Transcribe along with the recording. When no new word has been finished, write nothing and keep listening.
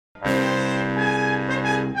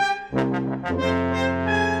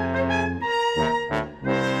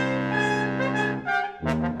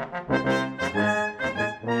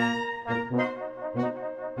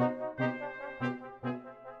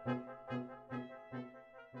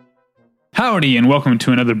Howdy, and welcome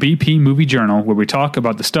to another BP Movie Journal, where we talk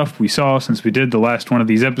about the stuff we saw since we did the last one of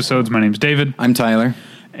these episodes. My name's David. I'm Tyler.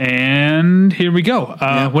 And here we go.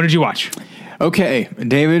 What did you watch? Okay,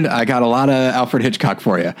 David, I got a lot of Alfred Hitchcock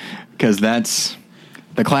for you, because that's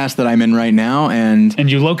the class that I'm in right now.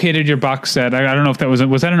 And you located your box set. I don't know if that was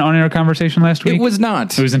that an on-air conversation last week? It was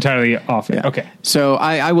not. It was entirely off. Yeah. Okay. So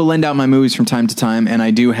I will lend out my movies from time to time, and I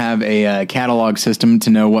do have a catalog system to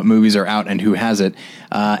know what movies are out and who has it.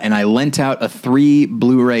 And I lent out a 3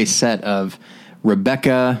 Blu-ray set of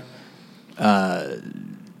Rebecca,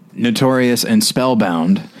 Notorious, and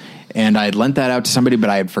Spellbound. And I had lent that out to somebody, but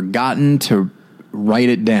I had forgotten to write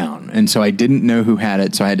it down. And so I didn't know who had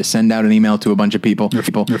it, so I had to send out an email to a bunch of people. You're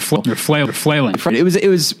flailing. It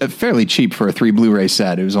was fairly cheap for a 3 Blu-ray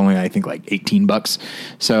set. It was only, I think, like $18.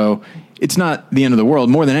 So it's not the end of the world.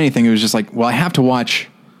 More than anything, it was just like, well, I have to watch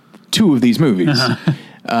 2 of these movies.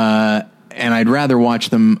 And I'd rather watch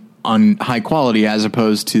them on high quality as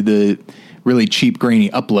opposed to the really cheap, grainy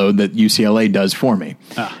upload that UCLA does for me.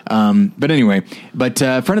 But anyway,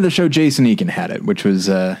 friend of the show, Jason Eakin, had it, which was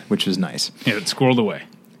nice. Yeah, it squirreled away.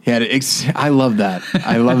 Yeah, I love that.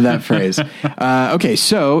 I love that phrase. Okay,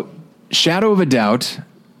 so Shadow of a Doubt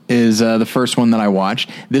is the first one that I watched.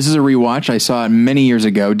 This is a rewatch. I saw it many years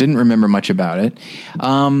ago. Didn't remember much about it.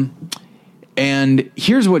 And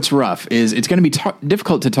here's what's rough is it's going to be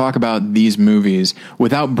difficult to talk about these movies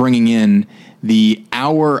without bringing in the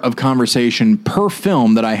hour of conversation per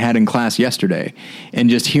film that I had in class yesterday, and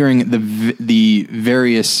just hearing the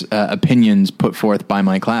various opinions put forth by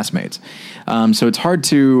my classmates. So it's hard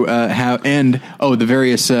to the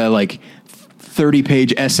various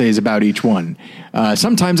 30-page essays about each one.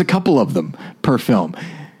 Sometimes a couple of them per film.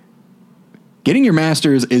 Getting your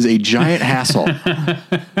master's is a giant hassle.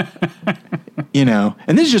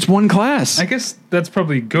 And this is just one class. I guess that's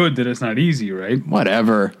probably good that it's not easy, right?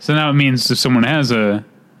 Whatever. So now it means if someone has it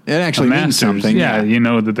actually means something. Yeah, you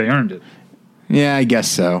know that they earned it. Yeah, I guess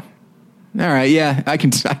so. All right, yeah, I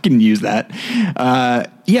can use that.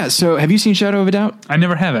 So have you seen Shadow of a Doubt? I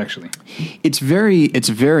never have, actually. It's very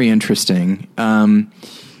interesting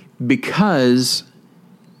because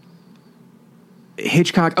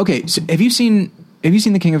Hitchcock. Okay, so have you seen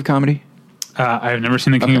The King of Comedy? I have never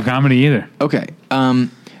seen The King of Comedy either. Okay.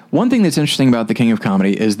 One thing that's interesting about The King of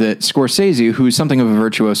Comedy is that Scorsese, who's something of a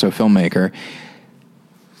virtuoso filmmaker,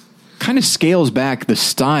 kind of scales back the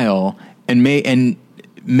style and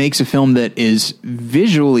makes a film that is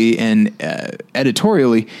visually and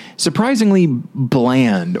editorially surprisingly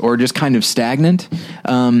bland or just kind of stagnant.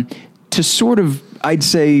 To sort of, I'd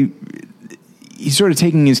say, he's sort of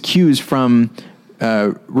taking his cues from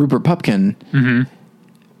Rupert Pupkin,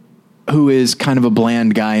 who is kind of a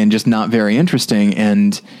bland guy and just not very interesting.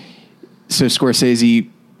 And so Scorsese,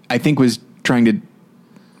 I think, was trying to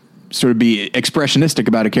sort of be expressionistic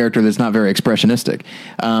about a character that's not very expressionistic.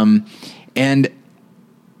 And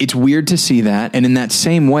it's weird to see that. And in that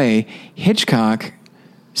same way, Hitchcock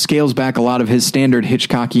scales back a lot of his standard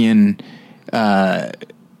Hitchcockian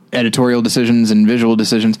editorial decisions and visual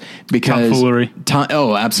decisions because tomfoolery.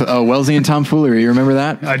 Absolutely. Oh, Wellesian tomfoolery. You remember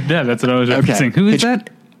that? Yeah, that's what I was referencing. Who is that?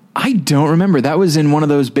 I don't remember. That was in one of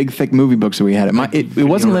those big, thick movie books that we had. It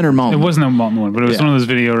wasn't Leonard Maltin. It wasn't a Maltin one, but it was one of those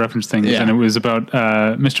video reference things, and it was about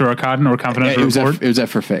Mr. Arkadin or Confidential Report. It was F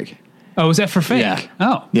for Fake. Oh, was that for fake? Yeah.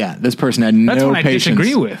 Oh. Yeah, this person had no patience. That's what I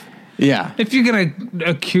disagree with. Yeah. If you're going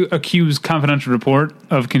to accuse Confidential Report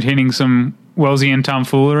of containing some Wellesian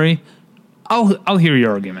tomfoolery, I'll hear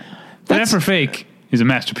your argument. But F for Fake is a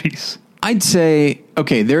masterpiece. I'd say,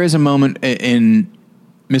 okay, there is a moment in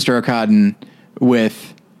Mr. Arkadin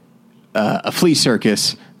with a flea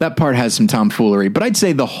circus. That part has some tomfoolery, but I'd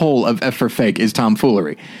say the whole of F for Fake is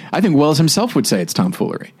tomfoolery. I think Wells himself would say it's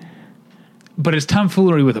tomfoolery. But it's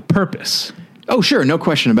tomfoolery with a purpose. Oh, sure, no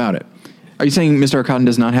question about it. Are you saying Mr. Arkadin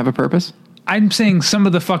does not have a purpose? I'm saying some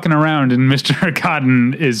of the fucking around in Mr.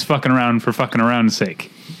 Arkadin is fucking around for fucking around's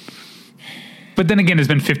sake. But then again, it's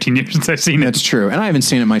been 15 years since I've seen it. That's true, and I haven't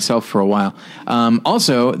seen it myself for a while.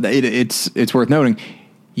 Also, it's worth noting,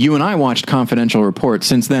 you and I watched Confidential Report.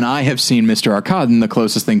 Since then, I have seen Mr. Arkadin, the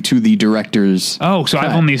closest thing to the director's cut.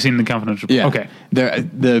 I've only seen the Confidential Report. Yeah. Okay.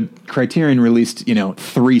 The Criterion released,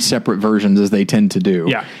 3 separate versions, as they tend to do.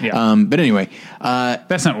 Yeah. But anyway.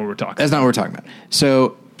 That's not what we're talking about. That's not what we're talking about.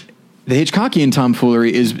 So the Hitchcockian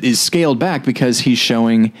tomfoolery is scaled back because he's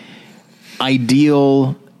showing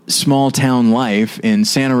ideal small-town life in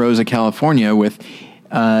Santa Rosa, California with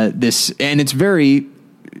this... And it's very...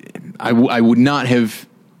 I would not have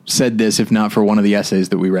said this if not for one of the essays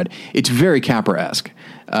that we read. It's very Capra-esque,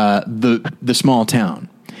 the small town.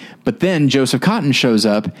 But then Joseph Cotten shows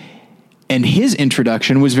up And his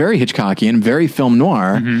introduction was very Hitchcockian, very film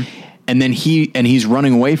noir. And then he's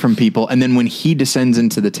running away from people. And then when he descends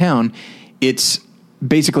into the town, it's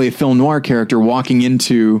basically a film noir character walking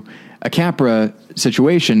into a Capra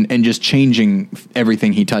situation and just changing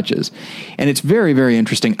everything he touches. And it's very, very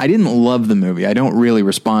interesting. I didn't love the movie. I don't really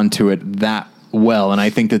respond to it that well. And I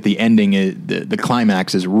think that the ending, the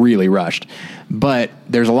climax is really rushed. But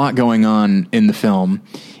there's a lot going on in the film.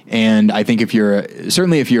 And I think if you're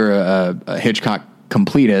a Hitchcock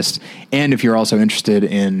completist, and if you're also interested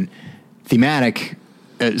in thematic,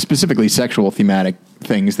 specifically sexual thematic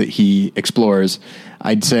things that he explores,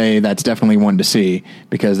 I'd say that's definitely one to see,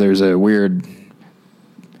 because there's a weird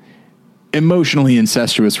emotionally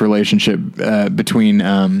incestuous relationship between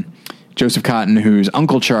Joseph Cotton, who's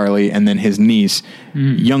Uncle Charlie, and then his niece,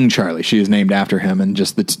 young Charlie. She is named after him, and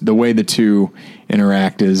just the way the two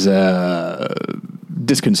interact is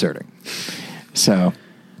disconcerting. So,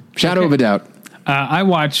 Shadow of a Doubt. I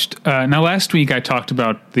watched now last week. I talked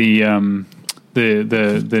about the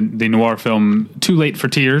noir film Too Late for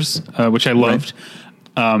Tears, which I loved,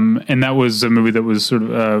 and that was a movie that was sort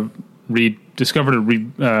of rediscovered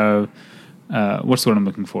or what's the word I'm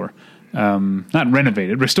looking for? Not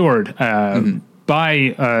renovated, restored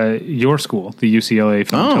by your school, the UCLA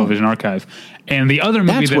Film and Television Archive. And the other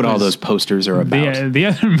movie that's what all those posters are about. The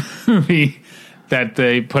other movie that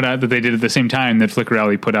they put out, that they did at the same time that Flicker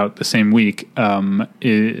Alley put out the same week,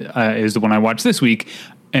 is the one I watched this week,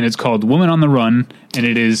 and it's called Woman on the Run, and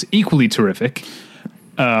it is equally terrific.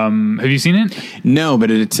 Have you seen it? No,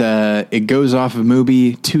 but it goes off of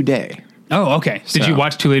movie today. Oh, okay. Did you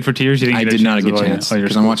watch Too Late for Tears? You didn't I did not get a chance,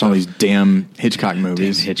 because I'm watching all these damn Hitchcock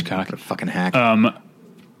movies. Damn Hitchcock. What a fucking hack.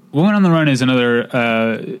 Woman on the Run is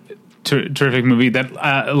another terrific movie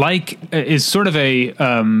that is sort of a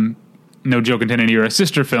no joke intended here, a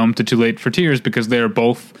sister film to Too Late for Tears, because they're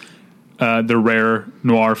both the rare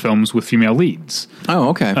noir films with female leads. Oh,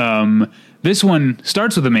 okay. This one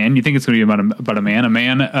starts with a man. You think it's going to be about a man. A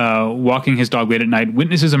man walking his dog late at night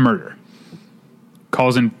witnesses a murder,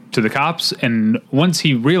 calls in to the cops, and once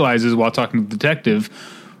he realizes while talking to the detective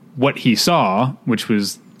what he saw, which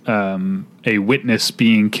was a witness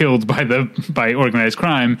being killed by organized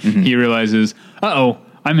crime, he realizes,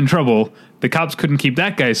 I'm in trouble. The cops couldn't keep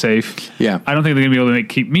that guy safe. Yeah. I don't think they're going to be able to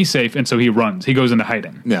keep me safe, and so he runs. He goes into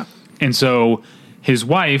hiding. Yeah. And so his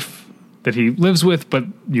wife that he lives with, but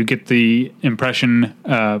you get the impression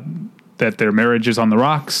that their marriage is on the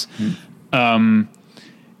rocks,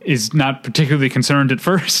 is not particularly concerned at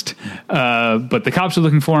first. But the cops are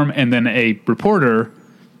looking for him, and then a reporter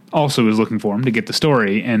also is looking for him to get the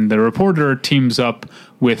story. And the reporter teams up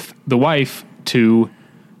with the wife to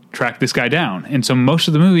track this guy down. And so most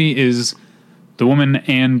of the movie is the woman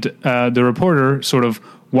and the reporter sort of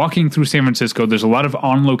walking through San Francisco. There's a lot of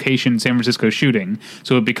on-location San Francisco shooting,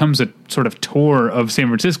 so it becomes a sort of tour of San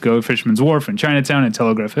Francisco, Fisherman's Wharf and Chinatown and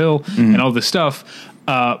Telegraph Hill and all this stuff.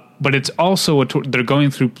 But it's also a tour. They're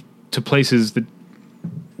going through to places that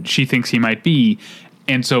she thinks he might be,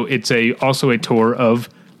 and so it's also a tour of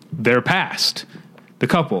their past, the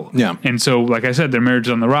couple. Yeah. And so, like I said, their marriage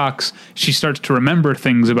is on the rocks. She starts to remember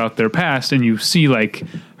things about their past, and you see like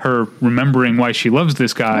her remembering why she loves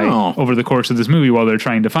this guy over the course of this movie while they're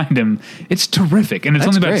trying to find him. It's terrific. And it's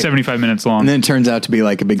only about 75 minutes long. And then it turns out to be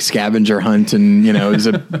like a big scavenger hunt, and, it was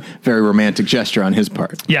a very romantic gesture on his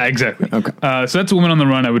part. Yeah, exactly. Okay. So that's Woman on the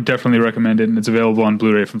Run. I would definitely recommend it, and it's available on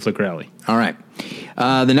Blu-ray from Flicker Alley. All right.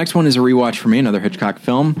 The next one is a rewatch for me, another Hitchcock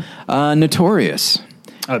film, Notorious.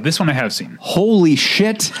 This one I have seen. Holy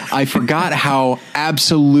shit. I forgot how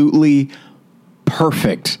absolutely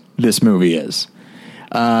perfect this movie is.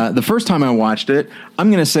 The first time I watched it, I'm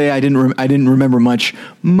going to say I didn't remember much,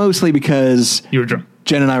 mostly because you were drunk.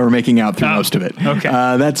 Jen and I were making out through most of it. Okay.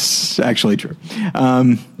 That's actually true.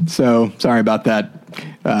 So sorry about that.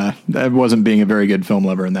 I wasn't being a very good film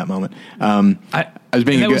lover in that moment. I was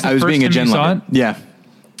being a Jen lover. Yeah.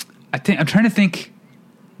 I'm trying to think.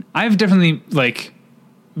 I've definitely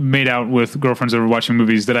made out with girlfriends over watching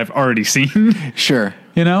movies that I've already seen. Sure.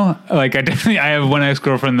 I have one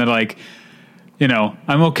ex-girlfriend that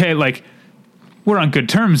I'm okay. We're on good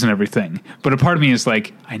terms and everything, but a part of me is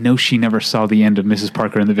I know she never saw the end of Mrs.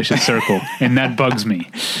 Parker and the Vicious Circle, and that bugs me.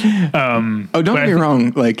 Don't get me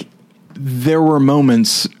wrong. There were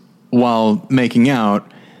moments while making out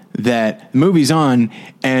that the movie's on,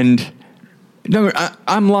 and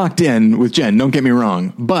I'm locked in with Jen. Don't get me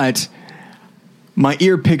wrong, but my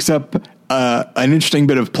ear picks up an interesting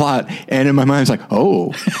bit of plot, and in my mind, it's like,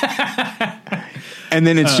 oh. And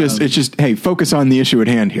then it's just, hey, focus on the issue at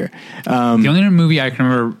hand here. The only other movie I can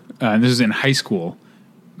remember, this is in high school,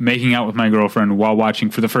 making out with my girlfriend while watching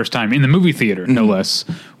for the first time in the movie theater, no less,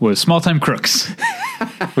 was Small Time Crooks,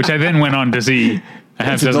 which I then went on to see a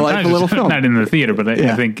half dozen times. Little film. Not in the theater, but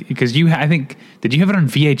I think because did you have it on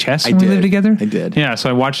VHS when we lived together? I did. Yeah, so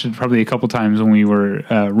I watched it probably a couple times when we were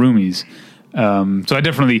roomies. So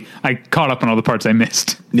I caught up on all the parts I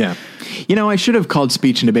missed. Yeah. I should have called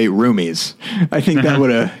Speech and Debate Roomies. I think that would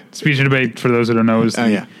have... Speech and Debate, for those that don't know, is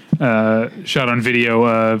shot on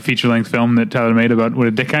video feature-length film that Tyler made about what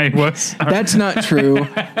a dick I was. That's not true.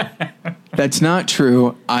 That's not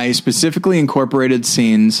true. I specifically incorporated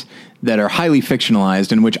scenes that are highly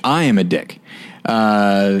fictionalized in which I am a dick.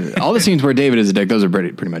 All the scenes where David is a dick, those are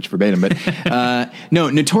pretty much verbatim. But no,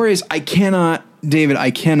 Notorious, I cannot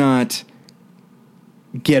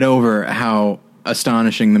get over how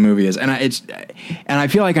astonishing the movie is. And I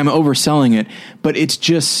feel like I'm overselling it, but it's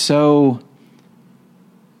just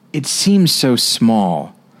it seems so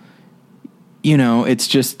small. It's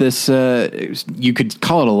just this, you could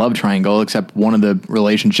call it a love triangle, except one of the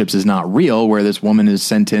relationships is not real, where this woman is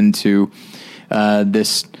sent into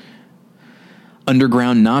this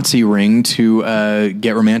underground Nazi ring to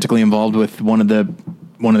get romantically involved with one of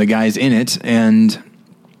the guys in it, and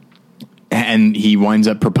he winds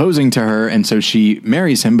up proposing to her, and so she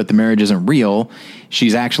marries him, but the marriage isn't real.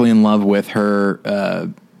 She's actually in love with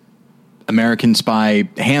her American Spy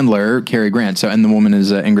handler, Cary Grant. And the woman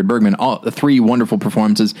is Ingrid Bergman. All the three wonderful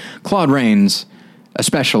performances. Claude Rains,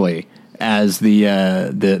 especially as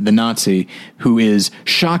the Nazi, who is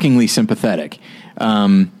shockingly sympathetic.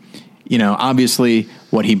 Obviously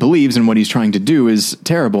what he believes and what he's trying to do is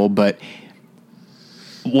terrible, but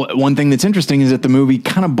one thing that's interesting is that the movie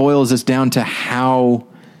kind of boils this down to how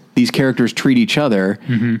these characters treat each other,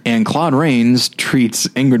 and Claude Rains treats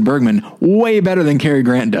Ingrid Bergman way better than Cary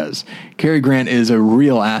Grant does. Cary Grant is a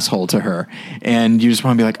real asshole to her, and you just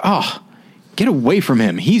want to be like, oh, get away from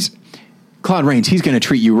him. Claude Rains, he's going to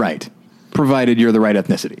treat you right, provided you're the right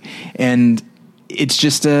ethnicity. And it's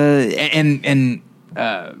just, Ingrid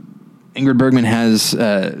Bergman has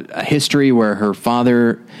a history where her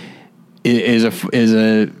father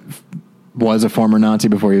was a former Nazi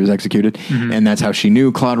before he was executed, and that's how she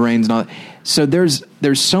knew Claude Rains and all that. So there's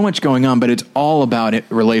so much going on, but it's all about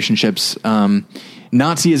relationships.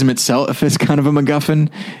 Nazism itself is kind of a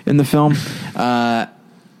MacGuffin in the film. I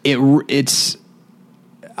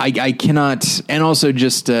cannot, and also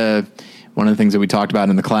just one of the things that we talked about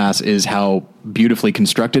in the class is how beautifully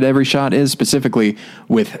constructed every shot is, specifically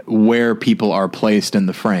with where people are placed in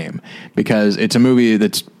the frame, because it's a movie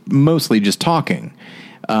that's mostly just talking.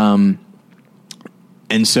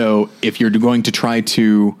 And so if you're going to try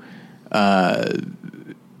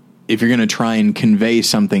and convey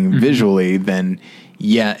something visually, then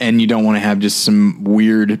and you don't want to have just some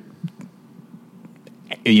weird,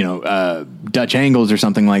 Dutch angles or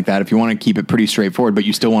something like that. If you want to keep it pretty straightforward, but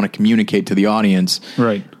you still want to communicate to the audience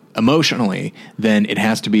emotionally, then it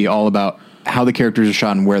has to be all about how the characters are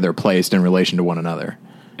shot and where they're placed in relation to one another.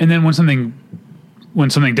 And then when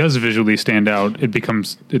something does visually stand out, it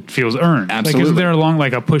feels earned. Absolutely. Like, isn't there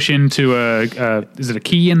a push into is it a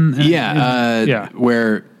key in?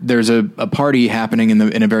 Where there's a party happening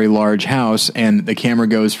in a very large house, and the camera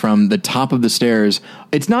goes from the top of the stairs.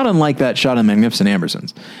 It's not unlike that shot in Magnificent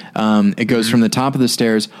Ambersons. It goes from the top of the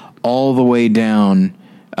stairs all the way down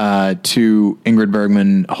to Ingrid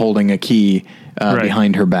Bergman holding a key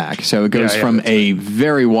behind her back. So it goes from a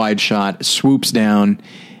very wide shot, swoops down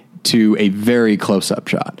to a very close-up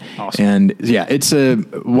shot. Awesome. And it's a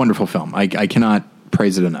wonderful film. I cannot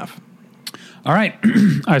praise it enough. All right.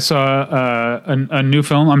 I saw a new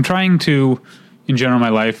film. I'm trying to, in general in my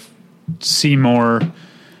life, see more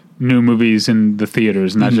new movies in the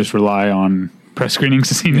theaters and not just rely on press screenings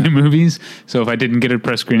to see new movies. So if I didn't get a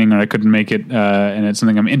press screening or I couldn't make it and it's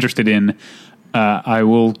something I'm interested in, I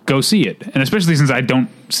will go see it. And especially since I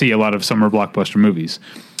don't see a lot of summer blockbuster movies.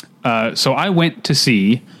 So I went to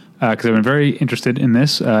see... because I've been very interested in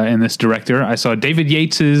this director. I saw David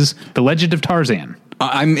Yates's The Legend of Tarzan.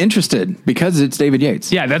 I'm interested because it's David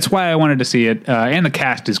Yates. Yeah, that's why I wanted to see it. And the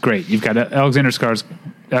cast is great. You've got Alexander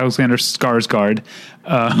Skarsgård,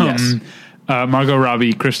 Margot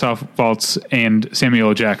Robbie, Christoph Waltz, and Samuel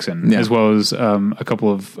L. Jackson, as well as a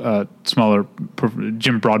couple of smaller.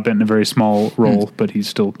 Jim Broadbent in a very small role, but he's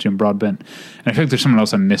still Jim Broadbent. And I feel like there's someone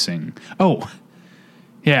else I'm missing. Oh,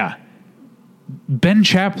 yeah. Ben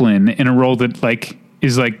Chaplin in a role that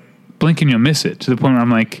is blink and you'll miss it, to the point where I'm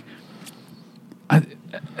like,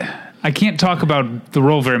 I can't talk about the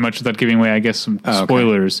role very much without giving away, I guess, some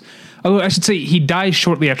spoilers. Although I should say he dies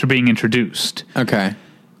shortly after being introduced. Okay.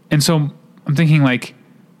 And so I'm thinking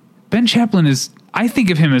Ben Chaplin is I think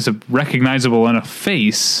of him as a recognizable enough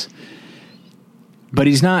face. But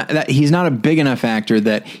he's not a big enough actor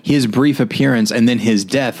that his brief appearance and then his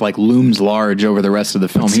death like looms large over the rest of the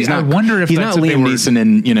film. See, I wonder if he's that's not if Liam Neeson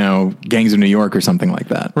in Gangs of New York or something like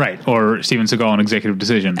that. Right. Or Steven Seagal in Executive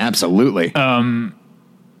Decision. Absolutely. I'm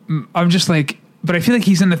just like, but I feel like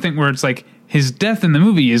he's in the thing where it's like his death in the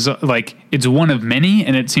movie is like, it's one of many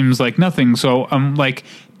and it seems like nothing. So I'm like,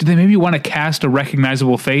 do they maybe want to cast a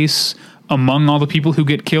recognizable face among all the people who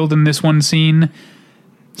get killed in this one scene?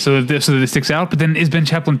 So that it sticks out, but then is Ben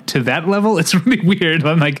Chaplin to that level? It's really weird.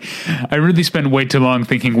 I'm like, I really spent way too long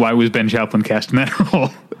thinking, why was Ben Chaplin cast in that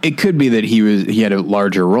role? It could be that he had a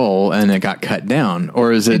larger role and it got cut down,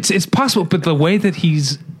 or is it? It's possible, but the way that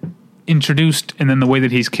he's introduced and then the way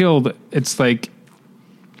that he's killed, it's like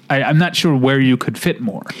I'm not sure where you could fit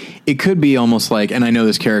more. It could be almost like, and I know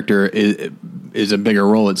this character is a bigger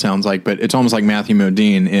role. It sounds like, but it's almost like Matthew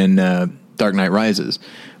Modine in Dark Knight Rises,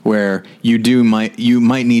 where you might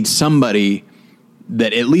need somebody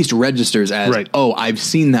that at least registers as, right. Oh, I've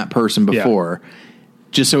seen that person before,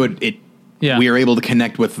 just so we are able to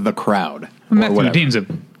connect with the crowd. Matthew Modine's a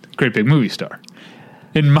great big movie star.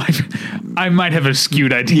 I might have a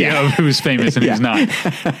skewed idea of who's famous and who's not.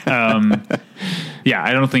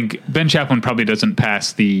 I don't think Ben Chaplin probably doesn't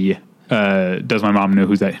pass the does my mom know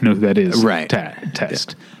who that is right.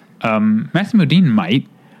 test. Matthew Modine might.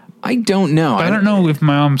 I don't know. I don't know if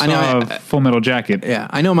my mom saw Full Metal Jacket. Yeah,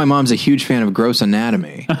 I know my mom's a huge fan of Gross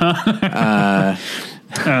Anatomy. I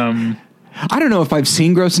don't know if I've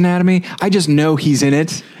seen Gross Anatomy. I just know he's in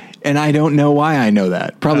it, and I don't know why I know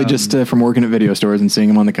that. Probably just from working at video stores and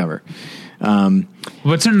seeing him on the cover.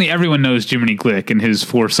 But certainly everyone knows Jiminy Glick and his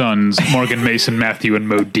 4 sons, Morgan, Mason, Matthew, and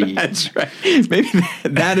Modine. That's right. Maybe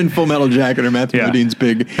that and Full Metal Jacket are Matthew Modine's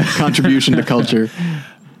big contribution to culture.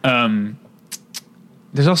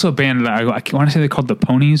 There's also a band that I want to say they're called the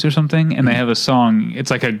Ponies or something, and they have a song.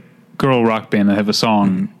 It's like a girl rock band that have a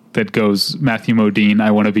song that goes, Matthew Modine,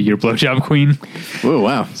 I want to be your blowjob queen. Oh,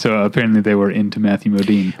 wow. So apparently they were into Matthew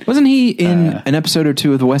Modine. Wasn't he in an episode or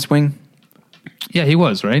two of The West Wing? Yeah, he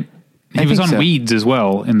was, right? He was on Weeds as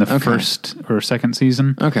well in the first or second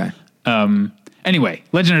season. Okay. Anyway,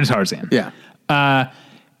 Legend of Tarzan. Yeah.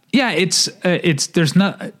 It's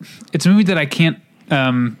a movie that I can't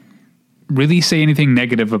really say anything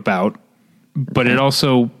negative about, but it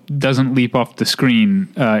also doesn't leap off the screen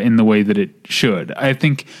in the way that it should. I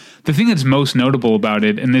think the thing that's most notable about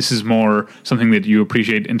it, and this is more something that you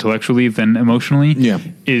appreciate intellectually than emotionally,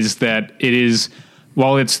 is that it is,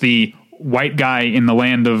 while it's the white guy in the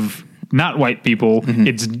land of not white people,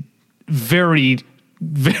 it's very,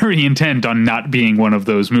 very intent on not being one of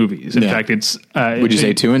those movies. In fact, it's... Would you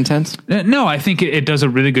say too intense? No, I think it does a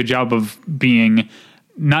really good job of being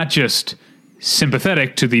not just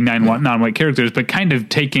sympathetic to the non-white characters, but kind of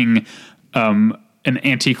taking an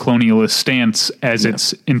anti-colonialist stance as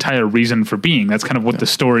its entire reason for being. That's kind of what the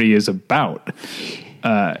story is about.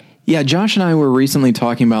 Josh and I were recently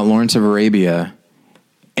talking about Lawrence of Arabia,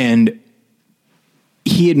 and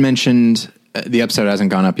he had mentioned, the episode hasn't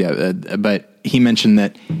gone up yet, but he mentioned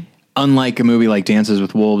that unlike a movie like Dances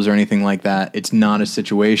with Wolves or anything like that, it's not a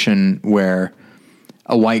situation where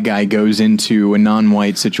a white guy goes into a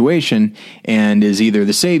non-white situation and is either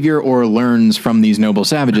the savior or learns from these noble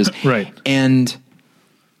savages. Right. And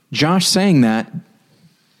Josh saying that,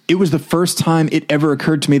 it was the first time it ever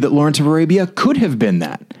occurred to me that Lawrence of Arabia could have been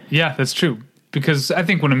that. Yeah, that's true. Because I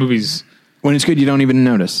think when a movie's... When it's good, you don't even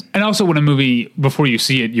notice. And also when a movie, before you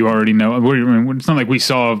see it, you already know. It's not like we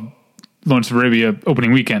saw Lawrence of Arabia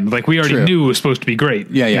opening weekend. Like, we already knew it was supposed to be great.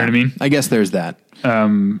 Yeah, You know what I mean? I guess there's that.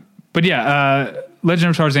 But yeah, Legend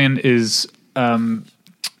of Tarzan is...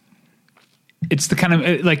 it's the kind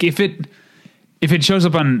of... Like, if it shows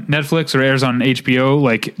up on Netflix or airs on HBO,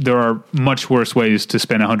 like, there are much worse ways to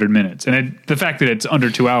spend 100 minutes. And the fact that it's under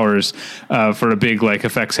 2 hours for a big, like,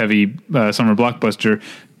 effects-heavy summer blockbuster,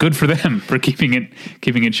 good for them for keeping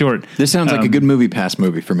it short. This sounds like a good movie pass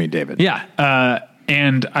movie for me, David. Yeah.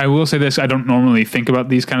 And I will say this, I don't normally think about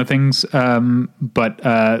these kind of things, but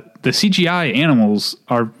the CGI animals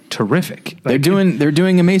are terrific. Like, they're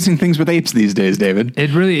doing amazing things with apes these days, David.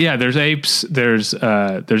 It really, there's apes, there's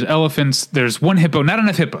elephants, there's one hippo, not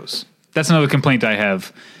enough hippos. That's another complaint I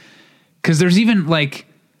have. Because there's even, like,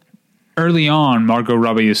 early on, Margot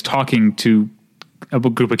Robbie is talking to a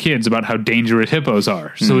group of kids about how dangerous hippos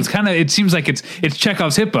are. So it's kind of, it seems like it's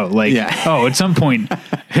Chekhov's hippo. Like, at some point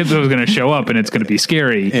hippo's going to show up and it's going to be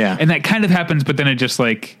scary. Yeah. And that kind of happens, but then it just,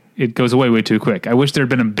 like, it goes away way too quick. I wish there had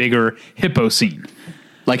been a bigger hippo scene.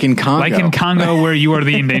 Like in Congo. Like in Congo, where you are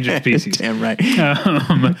the endangered species. Damn right.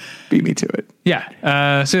 Beat me to it.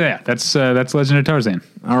 Yeah. So yeah, that's Legend of Tarzan.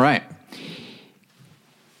 All right.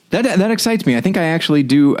 That excites me. I think I actually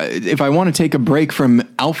do. If I want to take a break from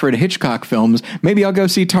Alfred Hitchcock films, maybe I'll go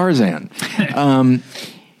see Tarzan.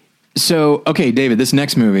 So, okay, David, this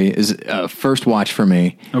next movie is a first watch for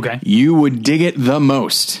me. Okay. You would dig it the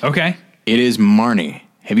most. Okay. It is Marnie.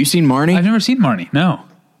 Have you seen Marnie? I've never seen Marnie. No.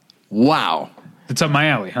 Wow. It's up my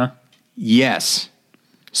alley, huh? Yes.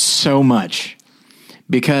 So much.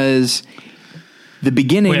 Because the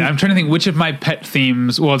beginning... Wait, I'm trying to think which of my pet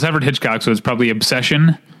themes... Well, it's Alfred Hitchcock, so it's probably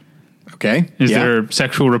obsession. Okay. Is there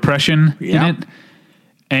sexual repression in it?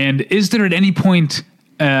 And is there at any point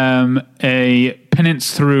a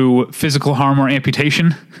penance through physical harm or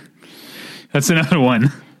amputation? That's another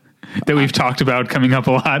one that we've talked about coming up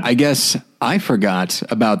a lot. I guess I forgot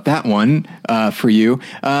about that one for you. We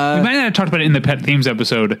might not have talked about it in the pet themes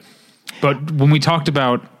episode, but when we talked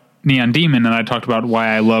about Neon Demon and I talked about why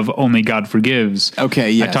I love Only God Forgives.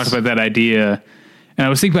 Okay, yes. I talked about that idea, and I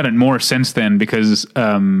was thinking about it more since then because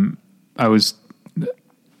I was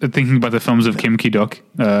thinking about the films of Kim Ki-duk,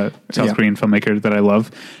 South Korean filmmaker that I love,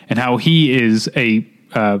 and how he is a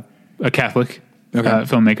Catholic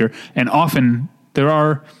filmmaker, and often there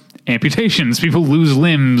are amputations. People lose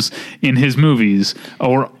limbs in his movies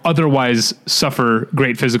or otherwise suffer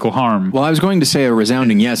great physical harm. Well, I was going to say a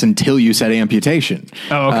resounding yes until you said amputation.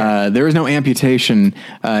 Oh, okay. There is no amputation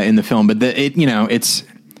in the film, but it's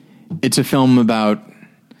a film about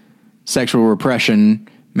sexual repression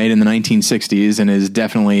made in the 1960s and is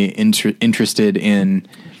definitely interested in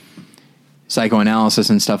psychoanalysis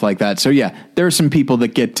and stuff like that. So yeah, there are some people that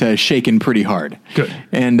get shaken pretty hard. Good.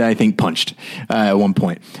 And I think punched at one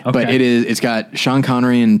point. Okay. But it's got Sean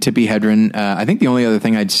Connery and Tippi Hedren. I think the only other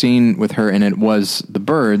thing I'd seen with her in it was The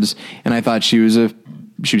Birds, and I thought she was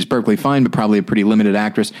perfectly fine, but probably a pretty limited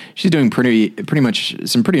actress. She's doing pretty much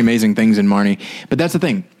some pretty amazing things in Marnie. But that's the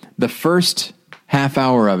thing. The first half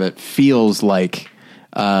hour of it feels like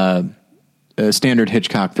a standard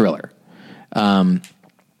Hitchcock thriller.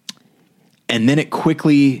 And then it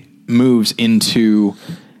quickly moves into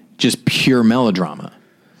just pure melodrama,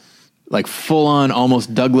 like full on,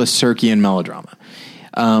 almost Douglas Sirkian melodrama.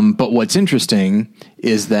 But what's interesting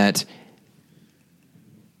is that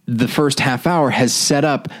the first half hour has set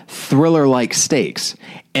up thriller-like stakes.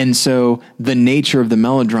 And so the nature of the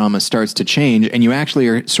melodrama starts to change, and you actually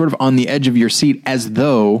are sort of on the edge of your seat as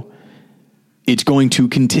though it's going to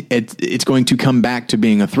it's going to come back to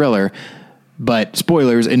being a thriller. But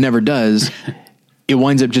spoilers, it never does. It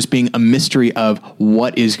winds up just being a mystery of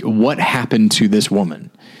what happened to this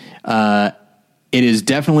woman. It is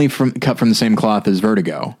definitely cut from the same cloth as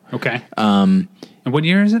Vertigo. Okay. And what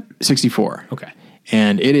year is it? 64. Okay.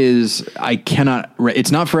 And it is,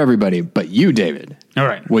 it's not for everybody, but you, David, all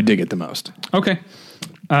right, would dig it the most. Okay.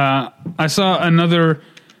 I saw another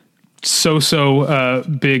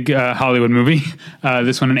big Hollywood movie.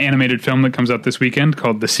 This one, an animated film that comes out this weekend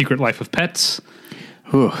called The Secret Life of Pets.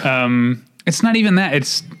 It's not even that.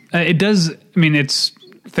 It's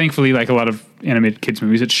thankfully like a lot of animated kids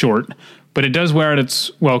movies, it's short, but it does wear out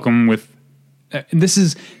its welcome with, this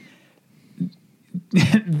is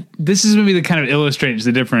a movie that kind of illustrates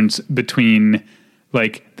the difference between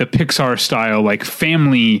like the Pixar style, like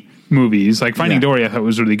family movies, like Finding Dory I thought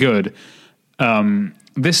was really good.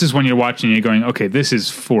 This is when you're watching and you're going, okay, this is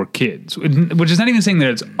for kids, which is not even saying that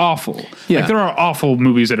it's awful. Yeah. Like there are awful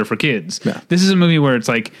movies that are for kids. Yeah. This is a movie where it's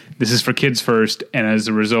like, this is for kids first. And as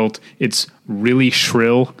a result, it's really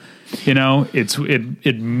shrill.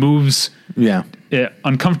 It moves. Yeah.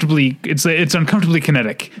 Uncomfortably. It's uncomfortably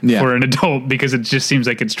kinetic for an adult because it just seems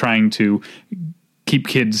like it's trying to keep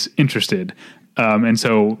kids interested. And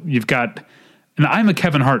so you've got, and I'm a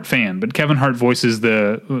Kevin Hart fan, but Kevin Hart voices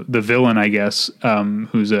the villain, I guess,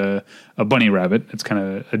 who's a bunny rabbit. It's kind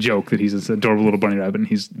of a joke that he's this adorable little bunny rabbit and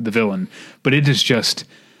he's the villain. But he is just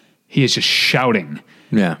shouting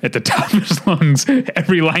at the top of his lungs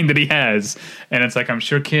every line that he has. And it's like, I'm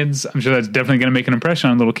sure that's definitely going to make an impression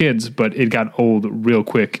on little kids, but it got old real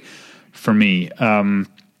quick for me. And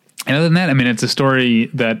other than that, I mean, it's a story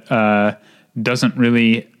that doesn't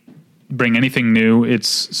really bring anything new. It's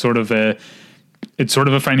sort of a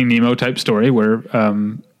Finding Nemo type story where,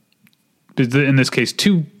 in this case,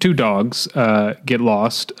 two dogs get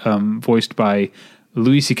lost, voiced by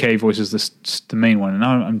Louis C.K. voices the main one, and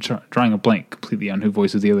now I'm drawing a blank completely on who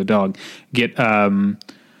voices the other dog. They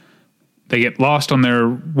get lost on their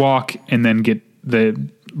walk, and then they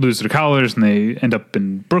lose their collars, and they end up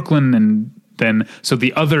in Brooklyn, and then so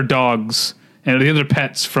the other dogs and the other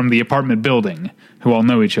pets from the apartment building who all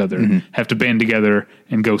know each other have to band together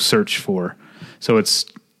and go search for. So it's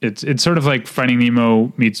sort of like Finding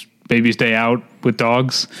Nemo meets Baby's Day Out with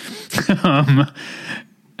dogs.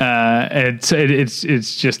 It's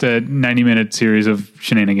just a 90-minute series of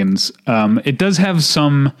shenanigans. It does have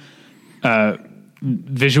some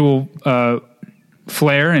visual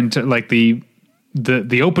flair, and like the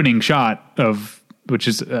opening shot of, which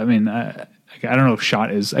is, I mean, I don't know if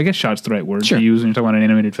shot is, I guess shot's the right word to use when you're talking about an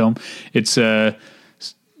animated film. It's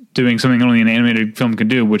doing something only an animated film can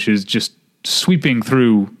do, which is just sweeping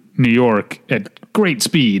through New York at great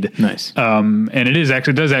speed. Nice. And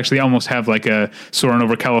it does actually almost have like a Soarin'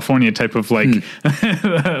 Over California type of like,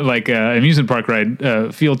 like a amusement park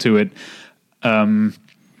ride feel to it. And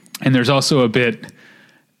there's also a bit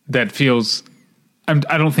that feels,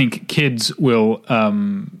 I don't think kids will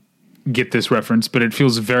get this reference, but it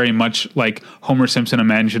feels very much like Homer Simpson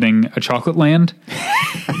imagining a chocolate land.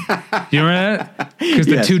 You remember that? Because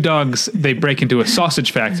the two dogs, they break into a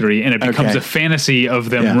sausage factory, and it becomes a fantasy of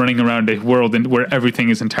them running around a world where everything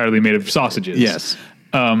is entirely made of sausages. Yes.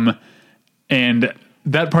 And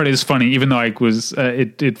that part is funny, even though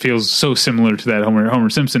it feels so similar to that Homer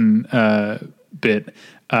Simpson bit.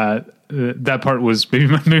 That part was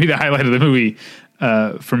maybe the highlight of the movie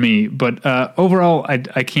for me. But overall,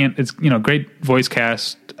 I can't. It's great voice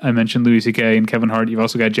cast. I mentioned Louis C.K. and Kevin Hart. You've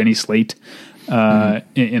also got Jenny Slate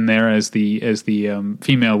in there as the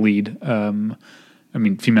female lead.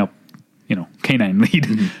 Female, canine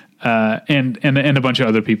lead, and a bunch of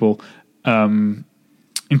other people,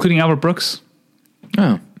 including Albert Brooks.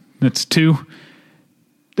 Oh, that's two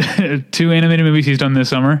animated movies he's done this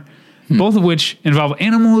summer, both of which involve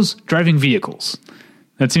animals driving vehicles.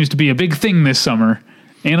 That seems to be a big thing this summer.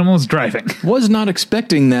 Animals driving. Was not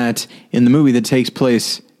expecting that in the movie that takes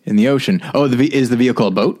place in the ocean. Oh, is the vehicle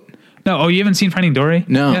a boat? No. Oh, you haven't seen Finding Dory?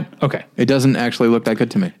 No. Yet? Okay. It doesn't actually look that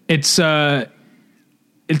good to me. I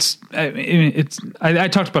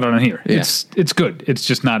talked about it on here. Yeah. It's good. It's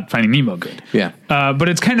just not Finding Nemo good. Yeah. But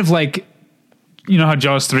it's kind of like, how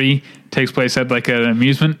Jaws 3 takes place at like an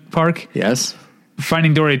amusement park? Yes.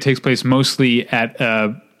 Finding Dory takes place mostly at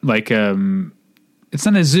it's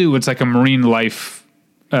not a zoo. It's like a marine life.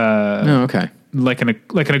 Okay. Like an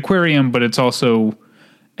aquarium, but it's also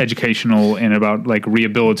educational and about like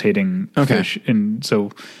rehabilitating fish. And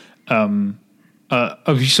so,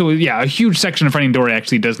 a huge section of Finding Dory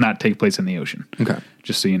actually does not take place in the ocean. Okay.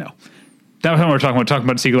 Just so you know. That was what we're talking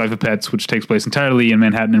about Secret Life of Pets, which takes place entirely in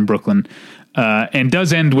Manhattan and Brooklyn. And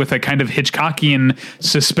does end with a kind of Hitchcockian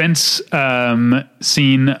suspense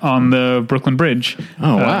scene on the Brooklyn Bridge.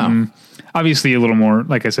 Oh, wow. Obviously a little more,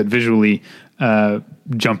 like I said, visually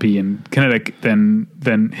jumpy and kinetic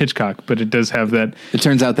than Hitchcock, but it does have that. It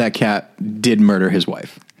turns out that cat did murder his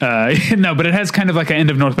wife. No, but it has kind of like an End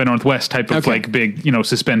of North by Northwest type of like big,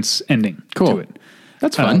 suspense ending to it.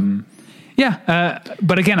 That's fun.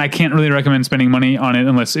 But again, I can't really recommend spending money on it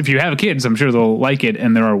unless if you have kids, I'm sure they'll like it,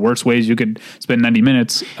 and there are worse ways you could spend 90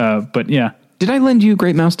 minutes. But yeah. Did I lend you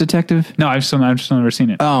Great Mouse Detective? No, I've still never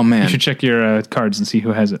seen it. Oh man, you should check your cards and see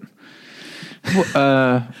who has it.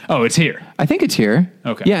 It's here. I think it's here.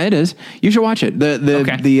 Okay. Yeah, it is. You should watch it.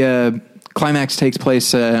 The climax takes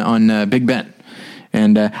place on Big Ben,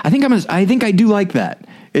 and I think I do like that.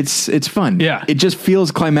 It's fun. Yeah. It just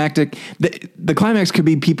feels climactic. The climax could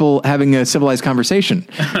be people having a civilized conversation,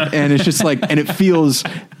 and it's just and it feels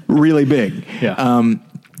really big. Yeah.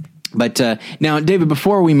 But now, David,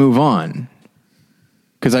 before we move on,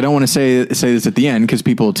 because I don't want to say this at the end because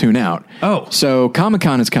people will tune out. Oh. So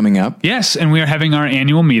Comic-Con is coming up. Yes, and we are having our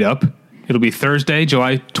annual meetup. It'll be Thursday,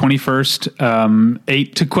 July 21st,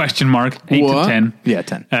 8 to 10. Yeah,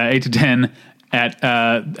 10. 8 to 10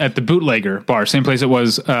 at the Bootlegger bar, same place it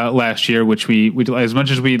was last year, which we as much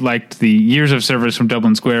as we liked the years of service from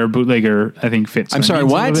Dublin Square, Bootlegger I think fits. I'm sorry,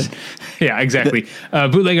 what? Yeah, exactly.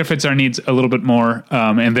 Bootlegger fits our needs a little bit more,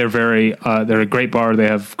 and they're a great bar. They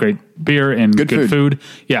have great beer and good food.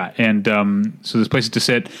 Yeah, and so there's places to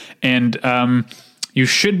sit, and you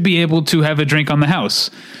should be able to have a drink on the house.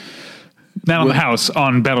 Not on the house,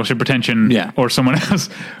 on Battleship Pretension or someone else.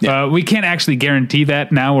 Yeah. We can't actually guarantee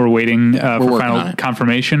that now. We're waiting for final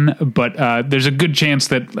confirmation, but there's a good chance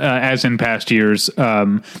that, as in past years,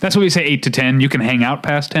 that's what we say 8 to 10. You can hang out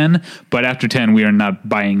past 10, but after 10, we are not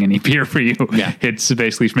buying any beer for you. Yeah. It's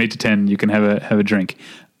basically from 8 to 10, you can have a drink.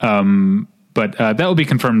 But that will be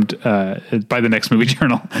confirmed by the next Movie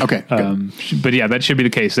Journal. Okay. But yeah, that should be the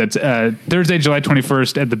case. That's Thursday, July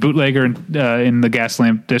 21st at the Bootlegger in the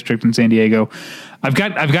Gaslamp District in San Diego. I've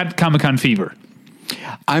got Comic-Con fever.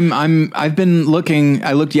 I've been looking.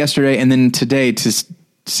 I looked yesterday and then today to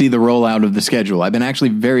see the rollout of the schedule. I've been actually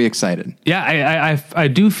very excited. Yeah, I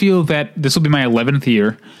do feel that this will be my 11th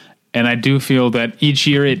year, and I do feel that each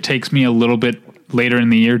year it takes me a little bit later in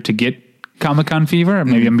the year to get Comic-Con fever.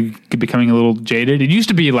 Maybe I'm becoming a little jaded. It used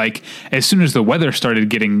to be like, as soon as the weather started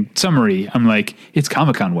getting summery, I'm like, it's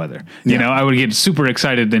Comic-Con weather. You know, I would get super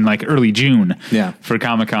excited in like early June for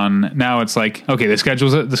Comic-Con. Now it's like, okay, the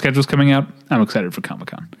schedule's coming out. I'm excited for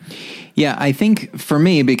Comic-Con. Yeah, I think for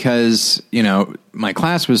me, because, you know, my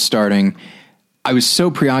class was starting, I was so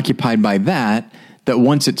preoccupied by that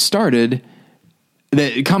once it started,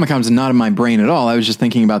 that Comic-Con's not in my brain at all. I was just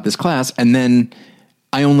thinking about this class, and then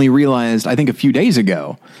I only realized, I think a few days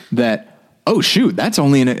ago, that, oh shoot,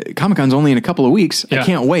 Comic-Con's only in a couple of weeks. I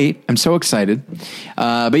can't wait. I'm so excited.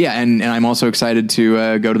 But yeah, and I'm also excited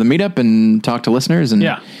to go to the meetup and talk to listeners and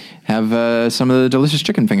have some of the delicious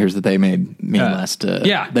chicken fingers that they made me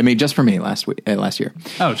they made just for me last year.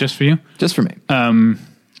 Oh, just for you? Just for me.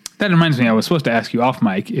 That reminds me, I was supposed to ask you off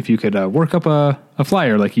mic if you could work up a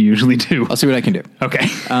flyer like you usually do. I'll see what I can do. Okay.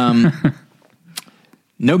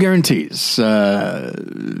 No guarantees.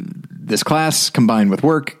 This class combined with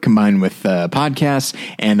work, combined with podcasts,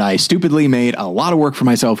 and I stupidly made a lot of work for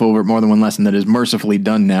myself over at More Than One Lesson that is mercifully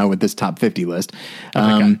done now with this top 50 list.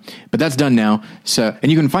 But that's done now. So,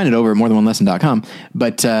 and you can find it over at morethanonelesson.com.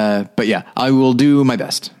 But yeah, I will do my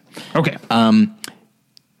best. Okay.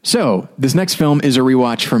 So this next film is a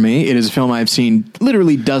rewatch for me. It is a film I've seen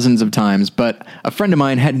literally dozens of times, but a friend of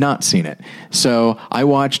mine had not seen it. So I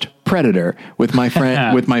watched Predator with my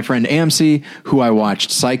friend Amcy, who I watched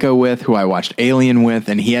Psycho with, who I watched Alien with,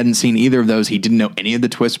 and he hadn't seen either of those. He didn't know any of the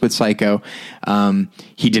twists with Psycho.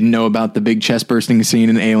 He didn't know about the big chest bursting scene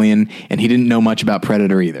in Alien, and he didn't know much about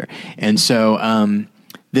Predator either. And so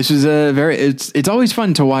this is it's always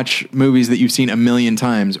fun to watch movies that you've seen a million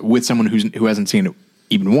times with someone who hasn't seen it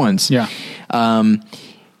even once. Yeah.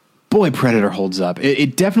 Boy, Predator holds up.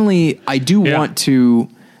 It definitely, I do want to,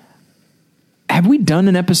 have we done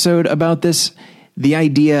an episode about this? The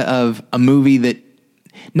idea of a movie that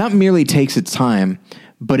not merely takes its time,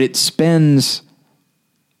 but it spends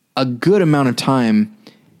a good amount of time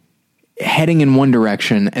heading in one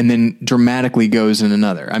direction and then dramatically goes in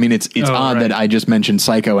another. I mean, it's odd that I just mentioned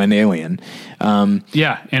Psycho and Alien.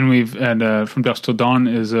 And we've From Dusk Till Dawn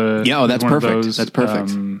is that's perfect. That's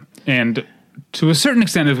perfect. And to a certain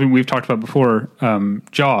extent, as we've talked about before,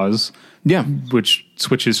 Jaws, which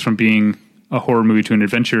switches from being a horror movie to an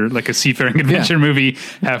adventure, like a seafaring adventure movie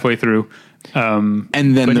halfway through. And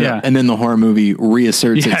then the horror movie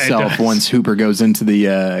reasserts itself once Hooper goes into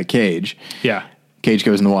the cage. Yeah. Cage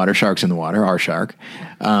goes in the water, shark's in the water, our shark.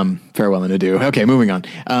 Farewell and adieu. Okay, moving on.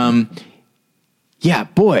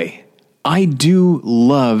 Boy, I do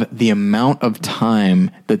love the amount of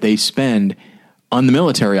time that they spend on the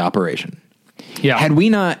military operation. Yeah. Had we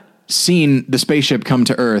not seen the spaceship come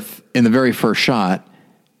to Earth in the very first shot,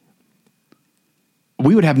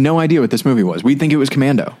 we would have no idea what this movie was. We'd think it was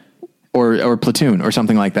Commando or Platoon or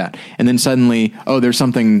something like that. And then suddenly, there's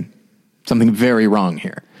something very wrong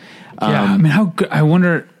here. I mean, how good, I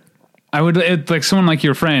wonder, like someone like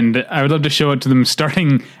your friend, I would love to show it to them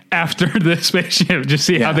starting after the spaceship, just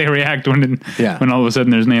see how they react when all of a sudden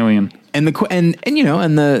there's an alien. And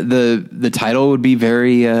the title would be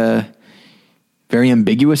very, very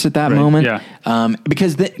ambiguous at that moment. Yeah.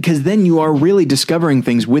 Because then you are really discovering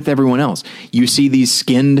things with everyone else. You see these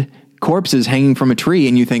skinned corpses hanging from a tree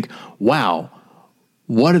and you think, wow,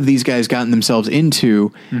 what have these guys gotten themselves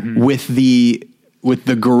into with the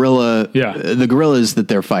gorilla, the gorillas that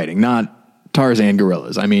they're fighting, not Tarzan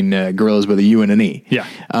gorillas. I mean, gorillas with a U and an E. Yeah.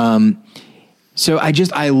 So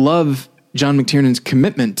I love John McTiernan's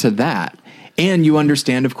commitment to that. And you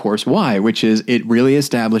understand, of course, why, which is it really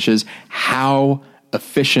establishes how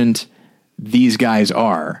efficient these guys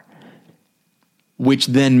are, which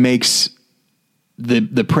then makes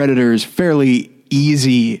the Predator's fairly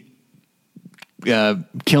easy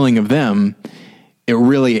killing of them. It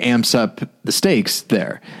really amps up the stakes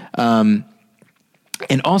there. And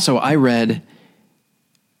also I read,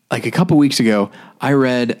 like a couple weeks ago, I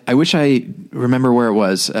wish I remember where it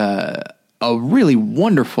was, a really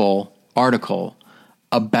wonderful article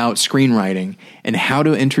about screenwriting and how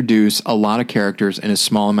to introduce a lot of characters in a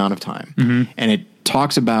small amount of time. And it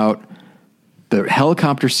talks about the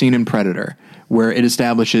helicopter scene in Predator, where it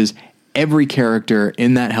establishes every character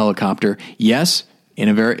in that helicopter. Yes,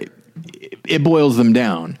 it boils them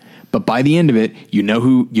down, but by the end of it, you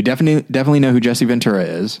definitely know who Jesse Ventura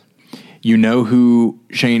is. You know who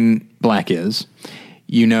Shane Black is.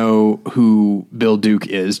 You know who Bill Duke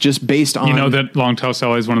is, just based on... You know that Long Tall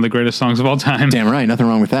Sally is one of the greatest songs of all time. Damn right, nothing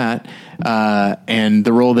wrong with that. And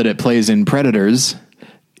the role that it plays in Predators,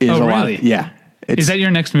 is Oh, a really? lot. Yeah. Is that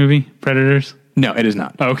your next movie, Predators? No, it is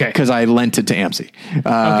not. Okay. Because I lent it to AMC.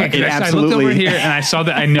 Okay, I looked over here and I saw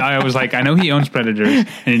that. I was like, I know he owns Predators,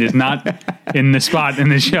 and it is not in the spot in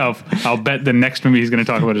the shelf. I'll bet the next movie he's going to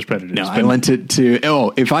talk about is Predators. No, I lent it to.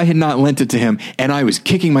 Oh, if I had not lent it to him, and I was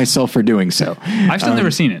kicking myself for doing so. I've still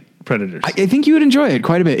never seen it. Predators. I think you would enjoy it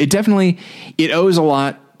quite a bit. It owes a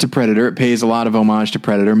lot to Predator. It pays a lot of homage to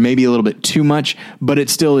Predator, maybe a little bit too much, but it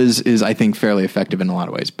still is I think fairly effective in a lot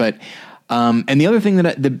of ways. But and the other thing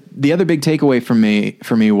the other big takeaway for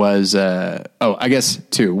me was I guess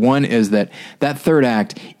two. One is that third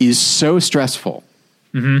act is so stressful.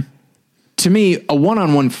 Mm-hmm. To me, a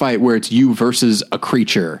one-on-one fight where it's you versus a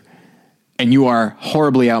creature and you are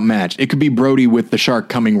horribly outmatched. It could be Brody with the shark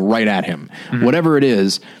coming right at him. Mm-hmm. Whatever it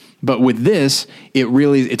is. But with this,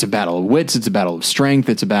 it's a battle of wits. It's a battle of strength.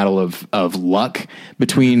 It's a battle of luck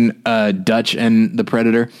between Dutch and the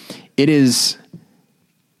Predator. It is.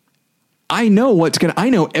 I know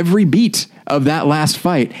every beat of that last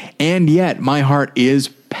fight, and yet my heart is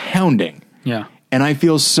pounding. Yeah. And I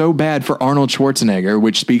feel so bad for Arnold Schwarzenegger,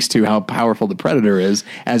 which speaks to how powerful the Predator is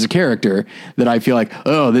as a character, that I feel like,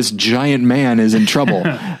 oh, this giant man is in trouble.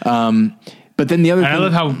 But then the other thing, I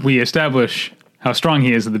love how we establish how strong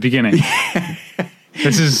he is at the beginning.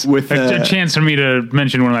 This is a chance for me to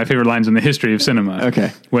mention one of my favorite lines in the history of cinema.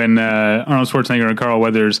 Okay. When Arnold Schwarzenegger and Carl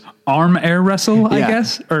Weathers air wrestle, I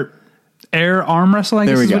guess, or air arm wrestle, I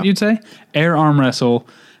guess is what you'd say. Air arm wrestle.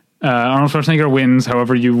 Arnold Schwarzenegger wins,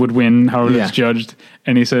 however you would win, however it's judged.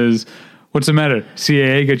 And he says, "What's the matter?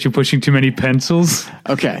 CAA got you pushing too many pencils?"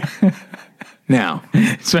 Okay. Now.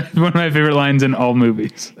 It's one of my favorite lines in all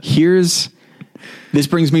movies. This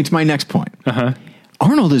brings me to my next point. Uh-huh.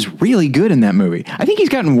 Arnold is really good in that movie. I think he's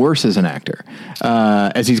gotten worse as an actor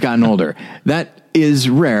as he's gotten older. That is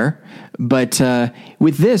rare, but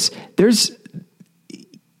with this,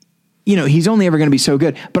 he's only ever going to be so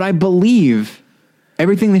good. But I believe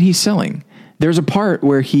everything that he's selling. There's a part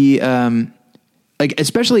where he,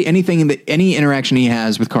 especially any interaction he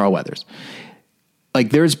has with Carl Weathers. Like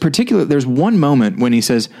there's one moment when he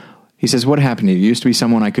says, "What happened to you? You used to be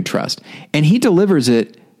someone I could trust," and he delivers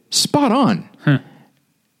it spot on. Huh.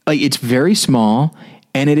 Like it's very small,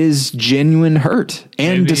 and it is genuine hurt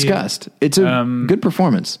and disgust. It's a good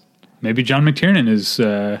performance. Maybe John McTiernan is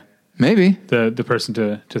maybe the person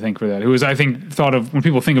to thank for that. Who is, I think, thought of when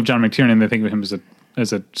people think of John McTiernan, they think of him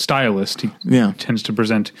as a stylist. He tends to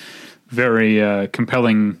present very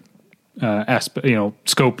compelling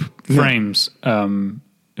scope frames,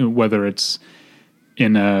 whether it's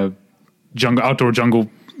in a outdoor jungle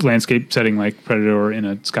landscape setting like Predator or in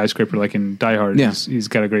a skyscraper like in Die Hard. Yeah. He's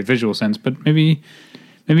got a great visual sense, but maybe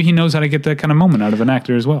he knows how to get that kind of moment out of an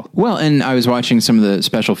actor as well. Well, and I was watching some of the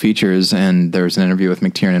special features, and there was an interview with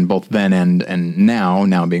McTiernan both then and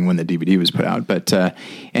now being when the DVD was put out. But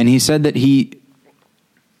and he said that he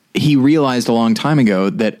realized a long time ago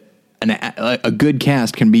that a good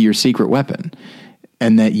cast can be your secret weapon,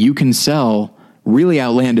 and that you can sell really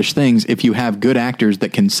outlandish things if you have good actors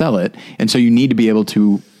that can sell it. And so you need to be able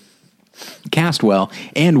to cast well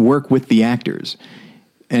and work with the actors.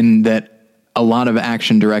 And that a lot of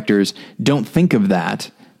action directors don't think of that.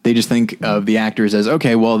 They just think of the actors as,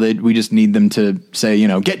 okay, well, we just need them to say,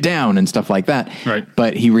 get down and stuff like that. Right.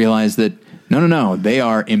 But he realized that no, they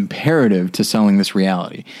are imperative to selling this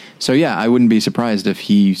reality. So yeah, I wouldn't be surprised if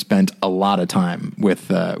he spent a lot of time with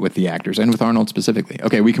the actors and with Arnold specifically.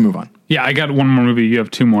 Okay, we can move on. Yeah, I got one more movie. You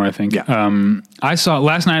have two more, I think. Yeah. I saw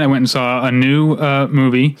last night. I went and saw a new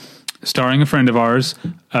movie starring a friend of ours.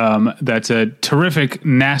 That's a terrific,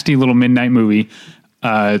 nasty little midnight movie.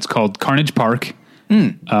 It's called Carnage Park.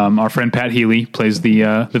 Our friend Pat Healy plays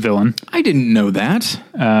the villain. I didn't know that.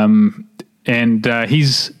 And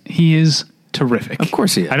he is terrific. Of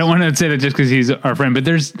course he is. I don't want to say that just because he's our friend, but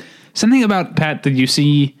there's something about Pat that you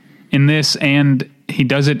see in this, and he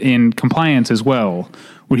does it in Compliance as well,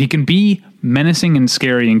 where he can be menacing and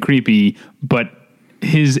scary and creepy, but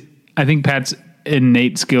I think Pat's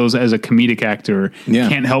innate skills as a comedic actor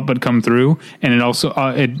can't help but come through. And it also,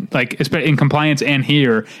 especially in Compliance and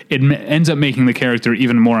here, it ends up making the character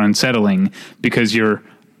even more unsettling because you're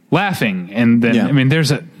laughing. And then,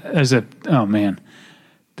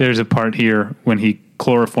 there's a part here when he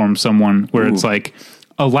chloroforms someone where it's like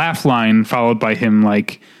a laugh line followed by him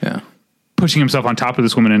pushing himself on top of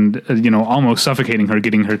this woman and almost suffocating her,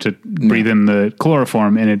 getting her to breathe in the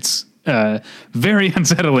chloroform. And it's very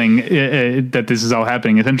unsettling that this is all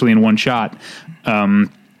happening essentially in one shot,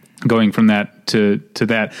 going from that to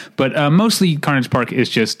that. But mostly Carnage Park is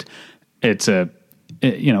just it's a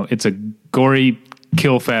gory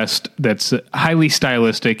kill fest that's highly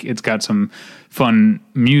stylistic. It's got some fun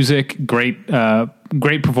music, great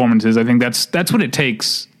performances. I think that's what it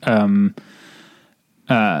takes.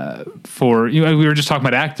 For we were just talking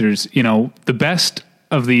about actors. The best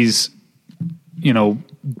of these,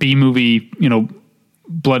 B movie,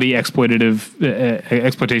 bloody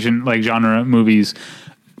exploitation like genre movies.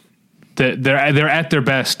 They're at their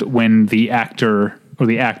best when the actor or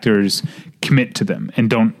the actors commit to them and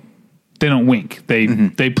don't wink.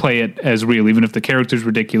 They play it as real, even if the character's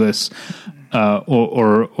ridiculous,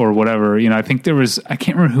 or whatever. I think I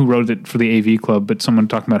can't remember who wrote it for the AV Club, but someone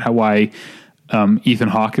talking about why Ethan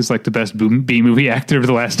Hawke is like the best B movie actor of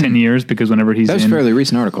the last 10 years, because whenever he's that was a fairly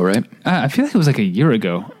recent article, right? I feel like it was like a year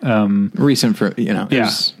ago. Recent for, yeah.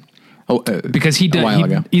 Because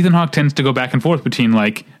Ethan Hawke tends to go back and forth between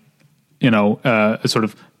like, a sort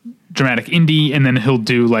of dramatic indie, and then he'll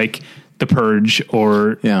do like The Purge,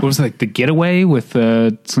 or what was it, like The Getaway with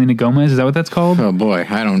Selena Gomez? Is that what that's called? Oh boy, I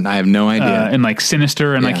have no idea. And like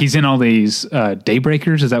Sinister, and like he's in all these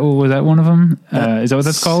Daybreakers. Was that one of them? Is that what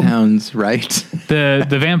that's called? Sounds right. the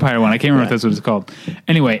vampire one. I can't remember if that's what it's called.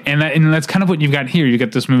 Anyway, and that's kind of what you've got here. You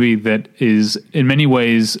get this movie that is in many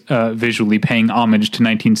ways visually paying homage to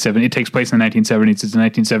 1970. It takes place in the 1970s. It's the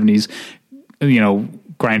 1970s.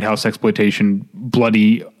 Grindhouse exploitation,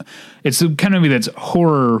 bloody. It's the kind of movie that's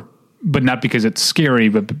horror, but not because it's scary,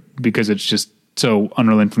 but because it's just so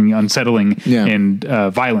unrelentingly unsettling and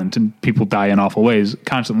violent, and people die in awful ways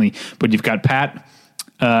constantly. But you've got Pat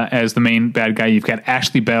as the main bad guy. You've got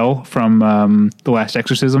Ashley Bell from The Last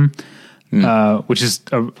Exorcism, which is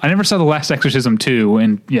I never saw The Last Exorcism 2,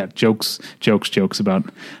 and jokes about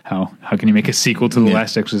how can you make a sequel to The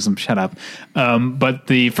Last Exorcism? Shut up. But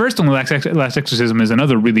the first one, The Last Exorcism, is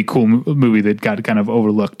another really cool movie that got kind of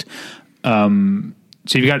overlooked.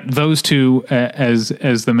 So you've got those two as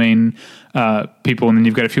the main people, and then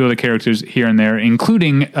you've got a few other characters here and there,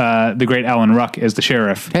 including the great Alan Ruck as the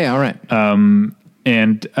sheriff. Hey, all right. I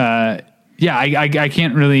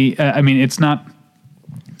can't really. I mean, it's not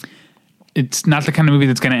the kind of movie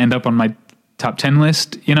that's going to end up on my top 10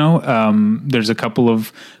 list. There's a couple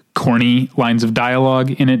of corny lines of dialogue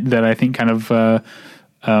in it that I think kind of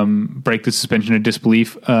break the suspension of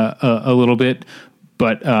disbelief a little bit,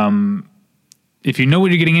 but. If you know what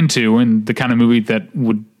you're getting into, and the kind of movie that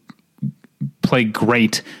would play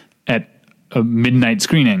great at a midnight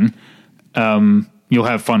screening, you'll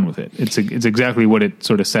have fun with it. It's exactly what it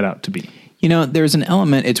sort of set out to be. There's an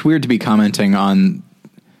element. It's weird to be commenting on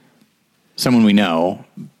someone we know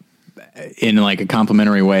in like a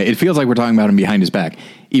complimentary way. It feels like we're talking about him behind his back,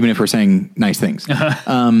 even if we're saying nice things.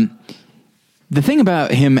 The thing about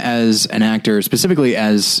him as an actor, specifically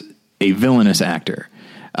as a villainous actor,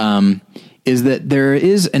 is that there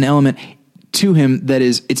is an element to him that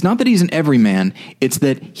is, it's not that he's an everyman, it's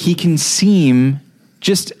that he can seem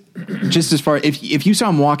just as far, if you saw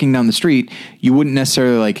him walking down the street, you wouldn't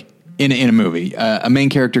necessarily like, in a movie, a main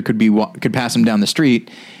character could pass him down the street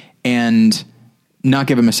and not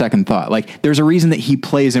give him a second thought. Like, there's a reason that he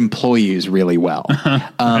plays employees really well,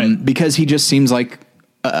 right. Because he just seems like...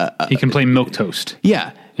 he can play milquetoast.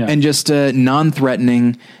 Yeah. And just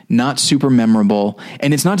non-threatening, not super memorable.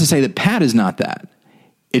 And it's not to say that Pat is not that.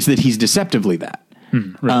 It's that he's deceptively that.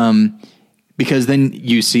 Right. Because then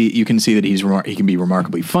you can see that he can be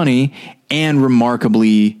remarkably funny and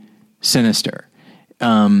remarkably sinister.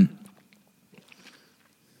 And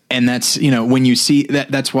that's, when you see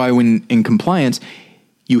that's why when in Compliance,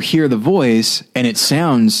 you hear the voice and it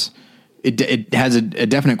sounds, it has a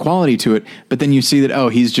definite quality to it, but then you see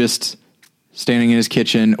that, he's just standing in his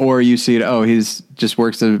kitchen, or you see it, he's just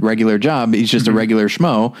works a regular job. He's just a regular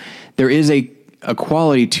schmo. There is a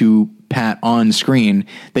quality to Pat on screen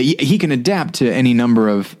that he can adapt to any number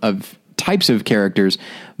of types of characters,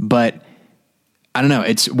 but I don't know.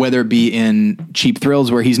 It's whether it be in Cheap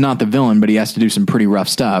Thrills, where he's not the villain, but he has to do some pretty rough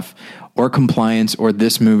stuff, or Compliance, or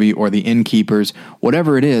this movie, or The Innkeepers,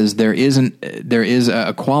 whatever it is, there is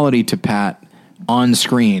a quality to Pat on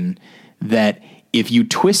screen that if you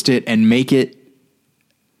twist it and make it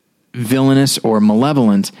villainous or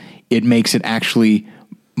malevolent, it makes it actually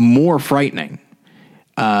more frightening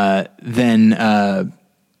than.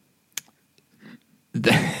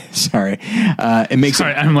 Sorry, it makes.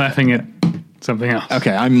 Sorry, I'm laughing at something else.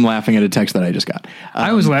 Okay, I'm laughing at a text that I just got.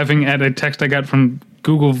 I was laughing at a text I got from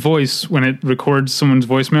Google Voice when it records someone's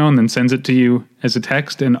voicemail and then sends it to you as a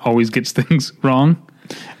text and always gets things wrong.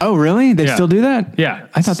 Oh, really? They still do that? Yeah.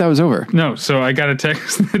 I thought that was over. No. So I got a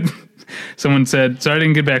text that someone said, sorry I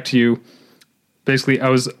didn't get back to you. Basically, I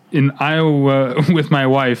was in Iowa with my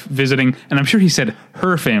wife visiting, and I'm sure he said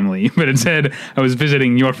her family, but it said I was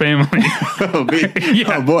visiting your family.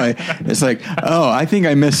 Yeah. Oh boy. It's like, I think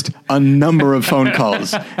I missed a number of phone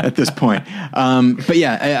calls at this point. But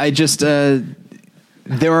yeah, I just,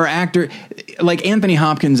 there are actors like Anthony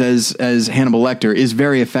Hopkins as Hannibal Lecter is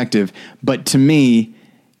very effective. But to me,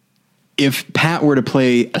 if Pat were to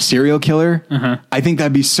play a serial killer, I think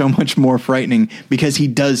that'd be so much more frightening because he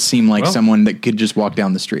does seem like someone that could just walk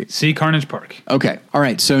down the street. See Carnage Park. Okay. All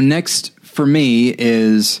right. So next for me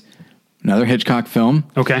is another Hitchcock film.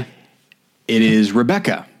 Okay. It is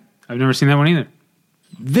Rebecca. I've never seen that one either.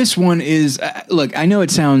 This one is, look, I know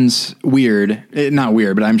it sounds weird. Not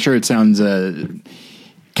weird, but I'm sure it sounds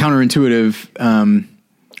counterintuitive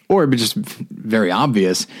or just very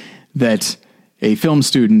obvious that a film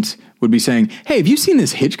student would be saying, hey, have you seen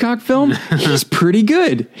this Hitchcock film? He's pretty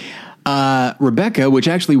good. Rebecca, which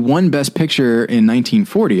actually won Best Picture in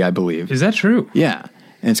 1940, I believe. Is that true? Yeah.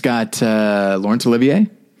 And it's got Laurence Olivier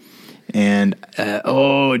and,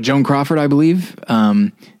 Joan Crawford, I believe.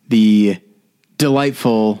 The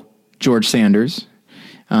delightful George Sanders.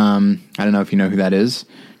 I don't know if you know who that is.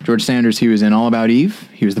 George Sanders, he was in All About Eve.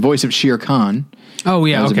 He was the voice of Shere Khan. Oh,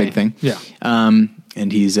 yeah. That was a big thing. Yeah.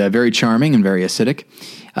 And he's very charming and very acidic.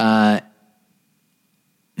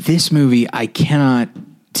 This movie, I cannot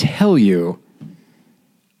tell you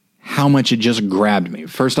how much it just grabbed me.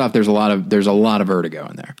 First off, there's a lot of Vertigo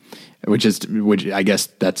in there, which I guess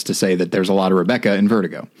that's to say that there's a lot of Rebecca in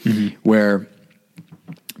Vertigo, where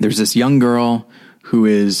there's this young girl who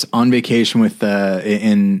is on vacation with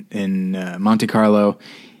in Monte Carlo,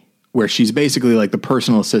 where she's basically like the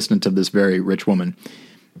personal assistant of this very rich woman.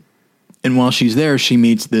 And while she's there, she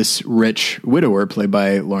meets this rich widower played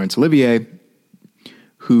by Laurence Olivier,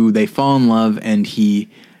 who they fall in love, and he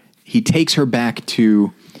takes her back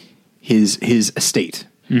to his estate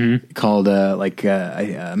called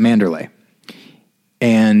Manderley.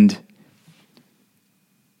 And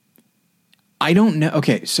I don't know.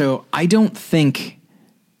 Okay, so I don't think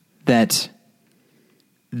that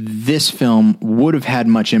this film would have had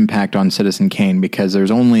much impact on Citizen Kane because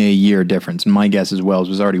there's only a year difference. And my guess as well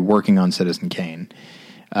was already working on Citizen Kane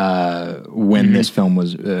when this film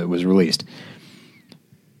was released.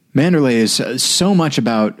 Manderley is so much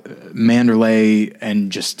about Manderley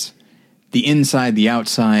and just the inside, the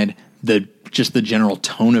outside, the general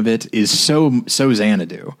tone of it is so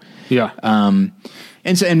Xanadu. Yeah.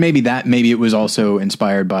 And maybe it was also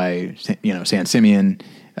inspired by, San Simeon,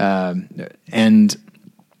 and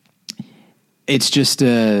it's just,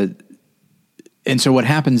 and so what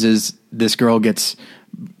happens is this girl gets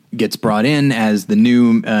brought in as the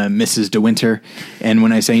new Mrs. De Winter. And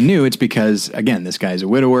when I say new, it's because, again, this guy's a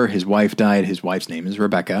widower. His wife died. His wife's name is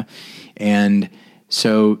Rebecca. And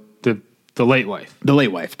so... The late wife. The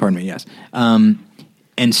late wife, pardon me, yes. And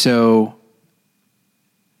so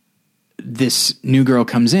this new girl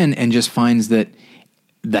comes in and just finds that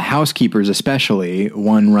the housekeepers, especially,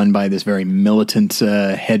 one run by this very militant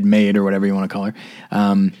head maid or whatever you want to call her,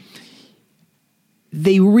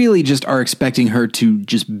 they really just are expecting her to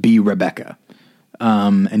just be Rebecca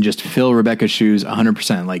and just fill Rebecca's shoes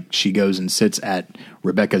 100%. Like she goes and sits at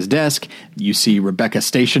Rebecca's desk. You see Rebecca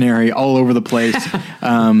stationery all over the place.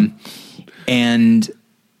 And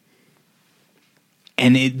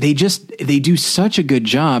they do such a good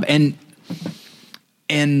job. And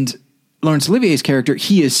Laurence Olivier's character,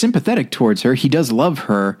 he is sympathetic towards her. He does love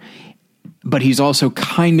her, but he's also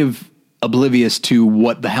kind of oblivious to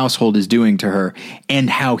what the household is doing to her and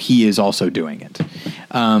how he is also doing it.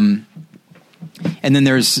 And then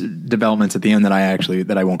there's developments at the end that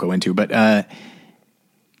I won't go into, but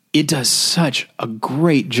it does such a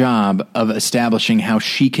great job of establishing how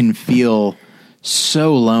she can feel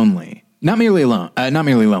so lonely. Not merely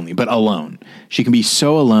lonely, but alone. She can be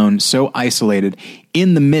so alone, so isolated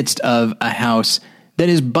in the midst of a house that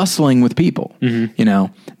is bustling with people. Mm-hmm. You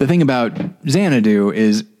know, the thing about Xanadu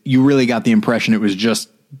is you really got the impression it was just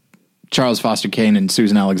Charles Foster Kane and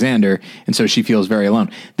Susan Alexander, and so she feels very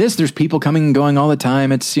alone. There's people coming and going all the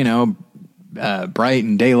time. It's, bright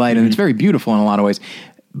and daylight, and it's very beautiful in a lot of ways,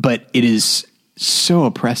 but it is so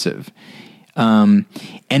oppressive. And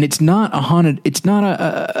it's not a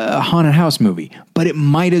haunted house movie, but it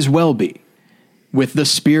might as well be, with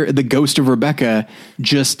the ghost of Rebecca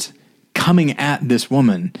just coming at this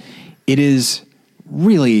woman. It is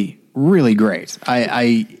really, really great.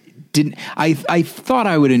 I thought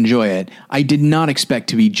I would enjoy it. I did not expect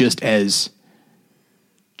to be just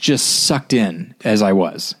sucked in as I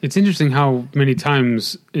was. It's interesting how many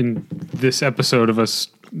times in this episode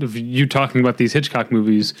of you talking about these Hitchcock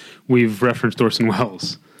movies, we've referenced Orson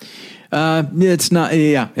Welles. It's not.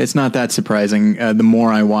 Yeah, it's not that surprising. The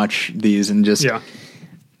more I watch these, and just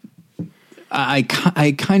I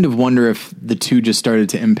kind of wonder if the two just started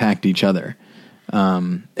to impact each other,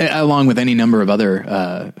 along with any number of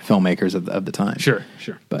other filmmakers of the time. Sure.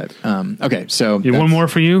 But okay, so one more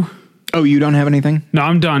for you. Oh, you don't have anything? No,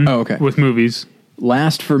 I'm done. Oh, okay. With movies.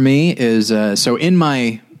 Last for me is so in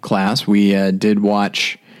my class we did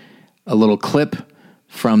watch a little clip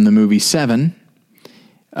from the movie Seven.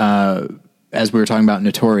 As we were talking about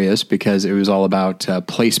Notorious, because it was all about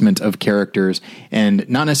placement of characters and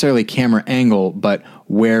not necessarily camera angle, but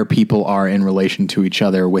where people are in relation to each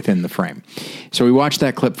other within the frame. So we watched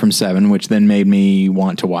that clip from Seven, which then made me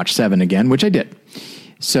want to watch Seven again, which I did.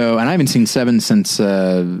 So, and I haven't seen Seven since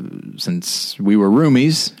we were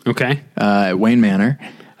roomies. Okay. At Wayne Manor,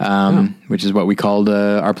 which is what we called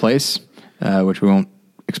our place, which we won't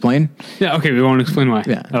explain. Yeah, okay, we won't explain why.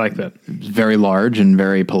 Yeah. I like that. It's very large and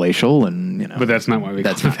very palatial, and you know. But that's not why we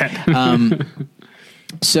That's call not. it that.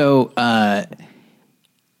 So,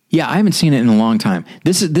 yeah, I haven't seen it in a long time.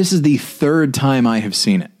 This is the third time I have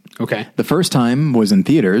seen it. Okay. The first time was in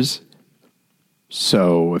theaters.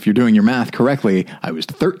 So, if you're doing your math correctly, I was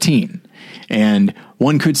 13, and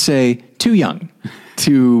one could say too young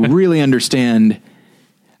to really understand.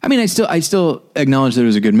 I mean, I still acknowledge that it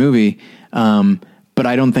was a good movie. But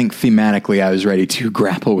I don't think thematically I was ready to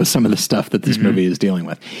grapple with some of the stuff that this movie is dealing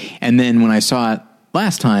with. And then when I saw it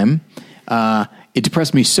last time, it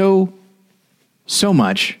depressed me so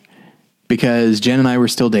much because Jen and I were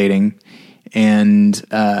still dating, and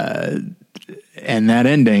that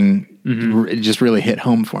ending it just really hit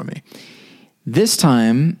home for me. This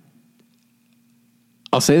time,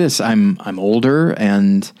 I'll say this: I'm older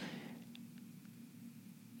and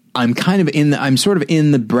I'm sort of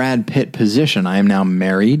in the Brad Pitt position. I am now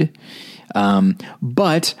married,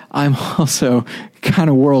 but I'm also kind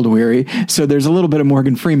of world weary. So there's a little bit of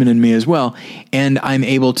Morgan Freeman in me as well. And I'm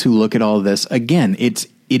able to look at all of this again. It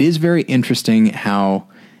is very interesting how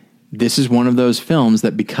this is one of those films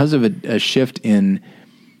that because of a shift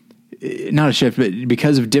not a shift, but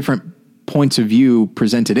because of different points of view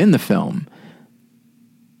presented in the film,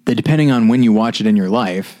 that depending on when you watch it in your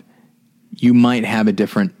life, you might have a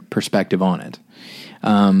different perspective on it.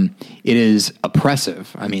 It is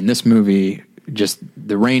oppressive. I mean, this movie, just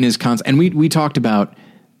the rain is constant. And we talked about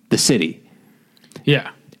the city. Yeah.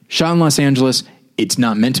 Shot in Los Angeles. It's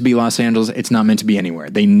not meant to be Los Angeles. It's not meant to be anywhere.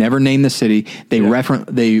 They never name the city. They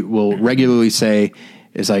will regularly say,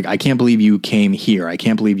 it's like, I can't believe you came here. I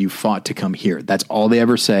can't believe you fought to come here. That's all they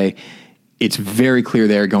ever say. It's very clear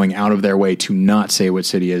they're going out of their way to not say what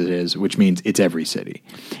city it is, which means it's every city.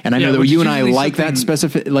 And I know that you and I like that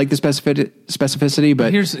specificity,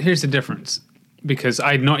 but here's the difference, because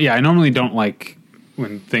I normally don't like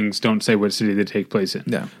when things don't say what city they take place in.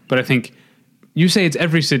 Yeah. But I think you say it's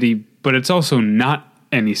every city, but it's also not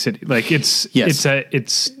any city. Like it's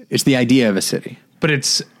the idea of a city, but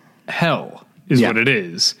it's hell is what it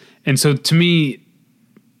is. And so to me,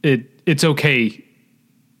 it's okay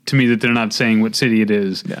to me that they're not saying what city it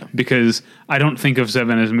is, because I don't think of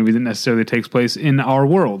Seven as a movie that necessarily takes place in our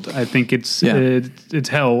world. I think it's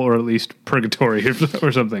hell, or at least purgatory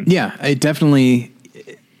or something. Yeah, it definitely,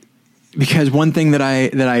 because one thing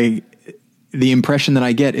the impression that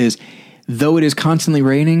I get is, though it is constantly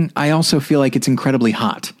raining, I also feel like it's incredibly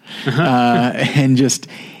hot.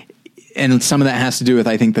 And some of that has to do with,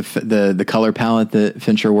 I think, the color palette that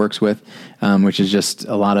Fincher works with, which is just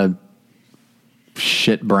a lot of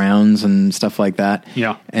shit browns and stuff like that.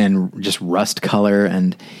 Yeah. And just rust color.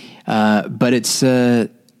 But it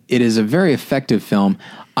is a very effective film.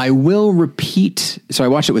 I will repeat. So I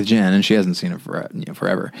watched it with Jen, and she hasn't seen it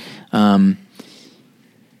forever. I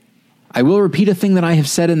will repeat a thing that I have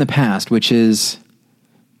said in the past, which is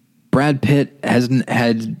Brad Pitt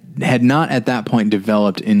had not at that point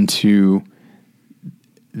developed into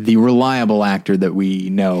the reliable actor that we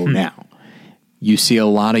know now. You see a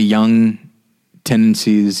lot of young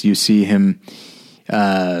tendencies. You see him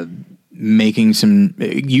making some.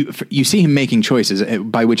 You see him making choices.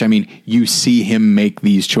 By which I mean you see him make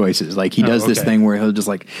these choices. Like he does this thing where he'll just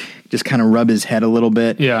kind of rub his head a little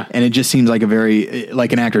bit. Yeah, and it just seems like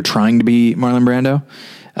like an actor trying to be Marlon Brando.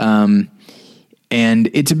 And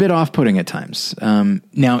it's a bit off-putting at times.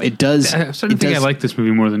 Now it does. I'm starting to think I like this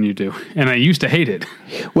movie more than you do, and I used to hate it.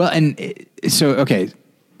 Well, and so okay,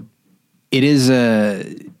 it is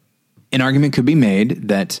an argument could be made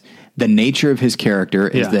that the nature of his character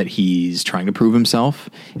is that he's trying to prove himself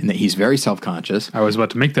and that he's very self-conscious. I was about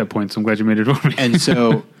to make that point, so I'm glad you made it for me. And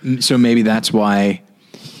so maybe that's why.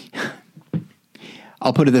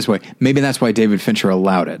 I'll put it this way: maybe that's why David Fincher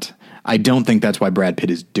allowed it. I don't think that's why Brad Pitt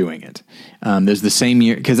is doing it. There's the same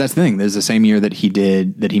year, because that's the thing. There's the same year that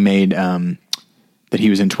he made that he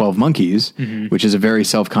was in 12 Monkeys, which is a very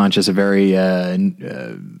self-conscious, a very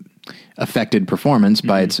affected performance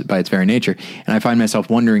by its very nature. And I find myself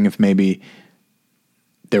wondering if maybe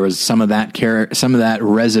there was some of that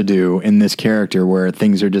residue in this character where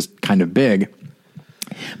things are just kind of big.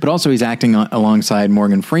 But also he's acting alongside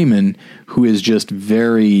Morgan Freeman, who is just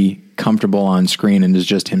very comfortable on screen and is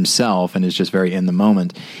just himself and is just very in the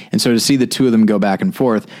moment. And so to see the two of them go back and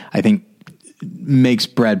forth, I think makes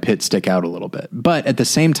Brad Pitt stick out a little bit. But at the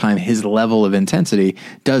same time, his level of intensity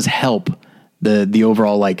does help the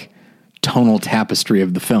overall like tonal tapestry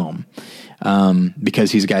of the film,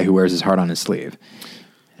 because he's a guy who wears his heart on his sleeve.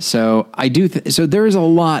 So I do. So there is a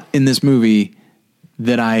lot in this movie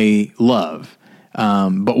that I love.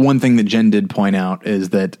 But one thing that Jen did point out is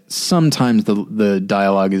that sometimes the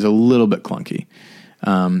dialogue is a little bit clunky,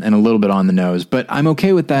 and a little bit on the nose, but I'm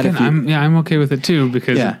okay with that. I'm okay with it too,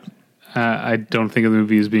 because I don't think of the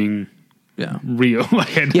movie as being real.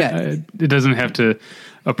 It doesn't have to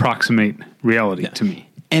approximate reality to me.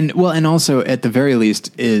 And also at the very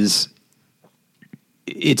least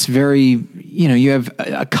it's very, you have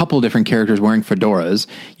a couple different characters wearing fedoras.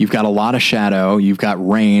 You've got a lot of shadow. You've got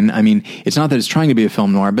rain. I mean, it's not that it's trying to be a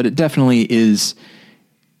film noir, but it definitely is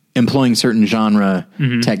employing certain genre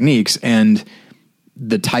techniques. And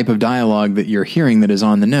the type of dialogue that you're hearing that is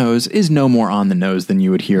on the nose is no more on the nose than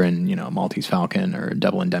you would hear in, Maltese Falcon or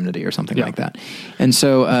Double Indemnity or something like that. And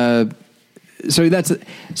so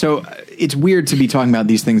it's weird to be talking about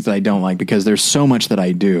these things that I don't like, because there's so much that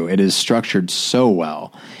I do. It is structured so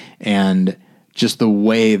well, and just the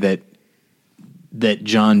way that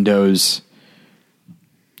John Doe's,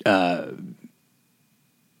 his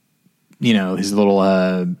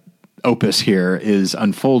little opus here is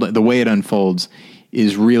unfolded. The way it unfolds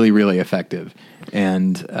is really, really effective,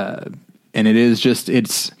 and it is just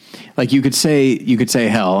it's. Like you could say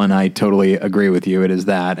hell, and I totally agree with you. It is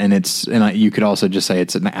that, and you could also just say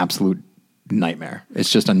it's an absolute nightmare. It's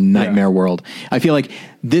just a nightmare world. I feel like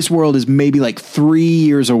this world is maybe like 3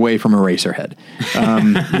 years away from Eraserhead.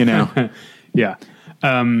 Yeah.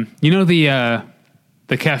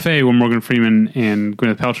 The cafe where Morgan Freeman and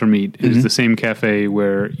Gwyneth Paltrow meet is the same cafe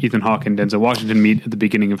where Ethan Hawke and Denzel Washington meet at the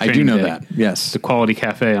beginning of Training I do know Day. that. Yes, the Quality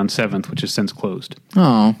Cafe on 7th, which has since closed.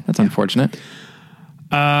 Oh, that's unfortunate.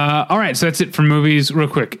 All right, so that's it for movies. Real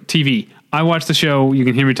quick, TV. I watched the show, you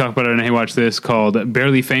can hear me talk about it, and I watched this, called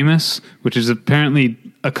Barely Famous, which is apparently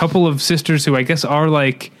a couple of sisters who I guess are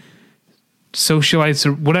like socialites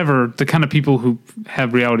or whatever, the kind of people who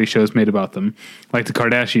have reality shows made about them, like the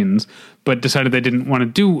Kardashians, but decided they didn't want to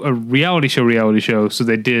do a reality show, so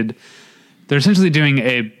they're essentially doing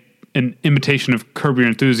an imitation of Curb Your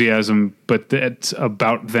Enthusiasm, but it's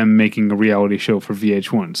about them making a reality show for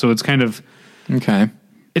VH1. So it's kind of... Okay.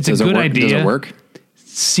 It's a good idea. Does it work?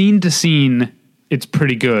 Scene to scene, it's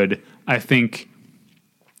pretty good. I think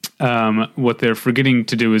what they're forgetting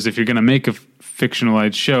to do is, if you're going to make a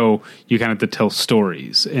fictionalized show, you kind of have to tell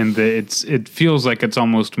stories. And it feels like it's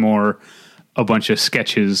almost more a bunch of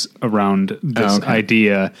sketches around this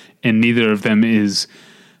idea, and neither of them is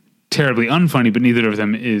terribly unfunny, but neither of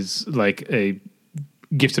them is like a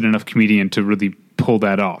gifted enough comedian to really pull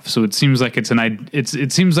that off. So it seems like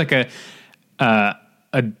it seems like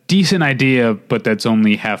a decent idea, but that's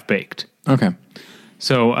only half baked. Okay.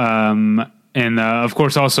 So, of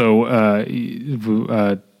course, also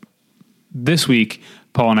this week,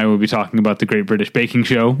 Paul and I will be talking about the Great British Baking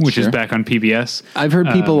Show, which is back on PBS. I've heard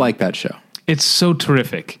people like that show. It's so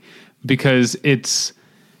terrific because it's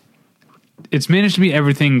managed to be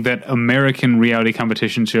everything that American reality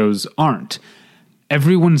competition shows aren't.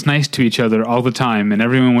 Everyone's nice to each other all the time, and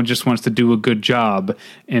everyone just wants to do a good job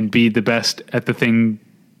and be the best at the thing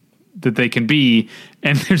that they can be.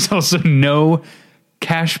 And there's also no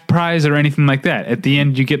cash prize or anything like that. At the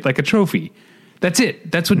end, you get like a trophy. That's it.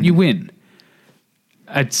 That's what you win.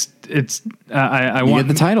 I want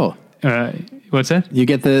the title. What's that? You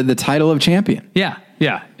get the title of champion. Yeah.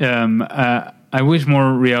 I wish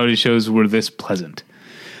more reality shows were this pleasant.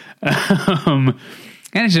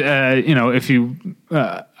 And if you,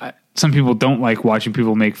 some people don't like watching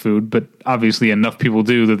people make food, but obviously enough people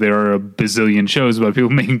do that there are a bazillion shows about people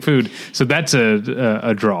making food. So that's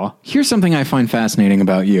a draw. Here's something I find fascinating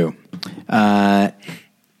about you.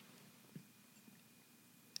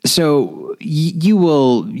 So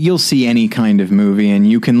you'll see any kind of movie, and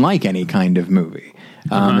you can like any kind of movie.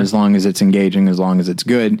 As long as it's engaging, as long as it's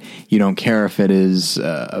good. You don't care if it is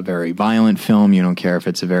a very violent film. You don't care if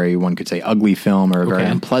it's a very, one could say, ugly film, or a very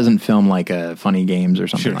unpleasant film like Funny Games or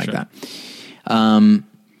something that.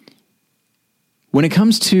 When it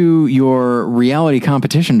comes to your reality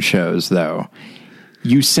competition shows, though,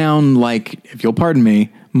 you sound like, if you'll pardon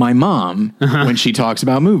me, my mom when she talks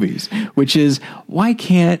about movies, which is, why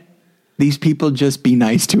can't these people just be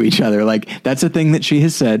nice to each other? Like, that's a thing that she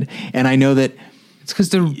has said. And I know that it's because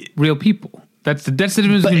they're real people. That's the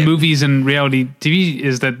difference between movies and reality TV,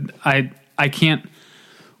 is that I can't,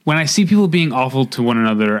 when I see people being awful to one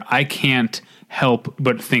another, I can't help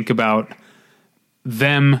but think about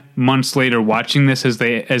them months later watching this as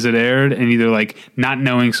it aired, and either like not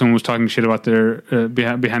knowing someone was talking shit about their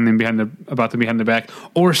behind their back,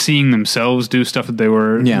 or seeing themselves do stuff that they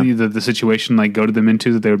were either the situation like goaded them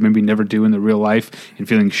into that they would maybe never do in the real life, and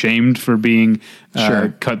feeling shamed for being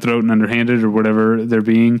cutthroat and underhanded or whatever they're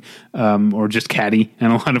being, or just catty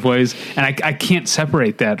in a lot of ways. And I can't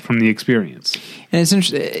separate that from the experience. And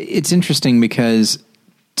it's interesting because,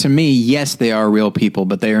 to me, yes, they are real people,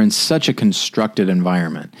 but they are in such a constructed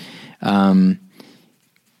environment. The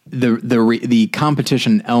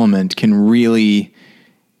competition element can really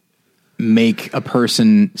make a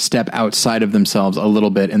person step outside of themselves a little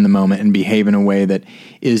bit in the moment and behave in a way that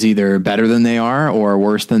is either better than they are or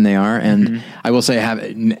worse than they are. And I will say,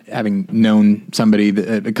 having known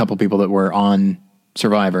a couple people that were on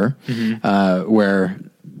Survivor, where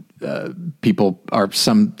people are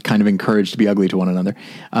some kind of encouraged to be ugly to one another.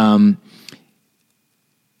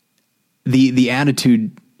 The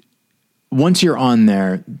attitude, once you're on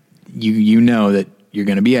there, you know that you're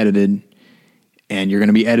going to be edited, and you're going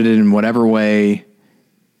to be edited in whatever way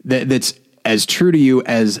that's as true to you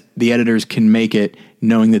as the editors can make it,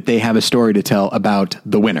 knowing that they have a story to tell about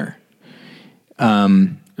the winner.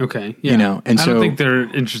 Okay. Yeah. You know, and I don't think they're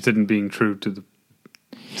interested in being true to the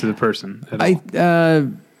person at all.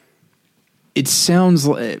 It sounds,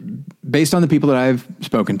 based on the people that I've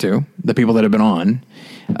spoken to, the people that have been on,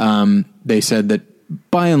 they said that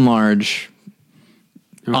by and large,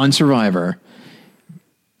 on Survivor,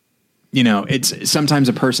 you know, it's sometimes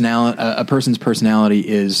a person's personality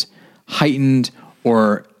is heightened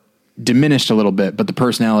or diminished a little bit, but the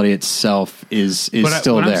personality itself is still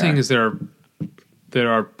there. What I'm saying is there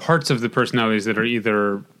are parts of the personalities that are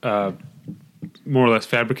either more or less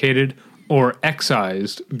fabricated or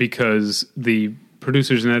excised because the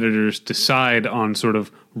producers and editors decide on sort of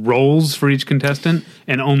roles for each contestant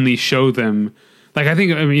and only show them. Like, I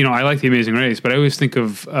think, you know, I like The Amazing Race, but I always think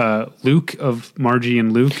of Luke, of Margie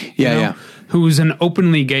and Luke, who's an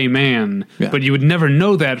openly gay man, but you would never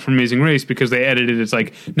know that from Amazing Race because they edited it's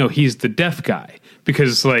like, no, he's the deaf guy.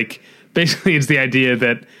 Because, like, basically it's the idea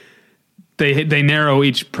that they narrow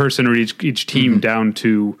each person or each team down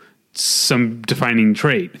to some defining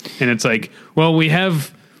trait, and it's like, well, we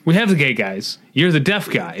have the gay guys, you're the deaf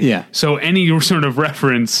guy, so any sort of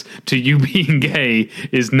reference to you being gay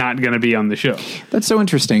is not going to be on the show. That's so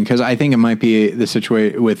interesting, because I think it might be the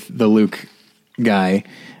situation with the Luke guy.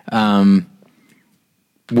 When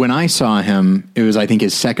I saw him, it was, I think,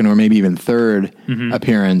 his second or maybe even third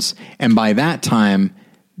appearance, and by that time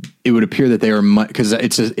it would appear that they were because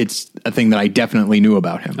it's a thing that I definitely knew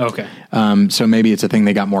about him. Okay. So maybe it's a thing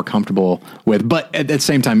they got more comfortable with, but at the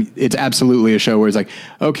same time, it's absolutely a show where it's like,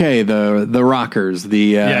 okay, the rockers,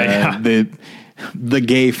 the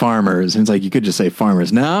gay farmers. And it's like, you could just say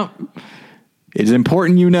farmers. No, it's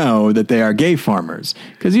important, you know, that they are gay farmers,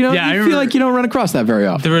 because, you know, you feel like you don't run across that very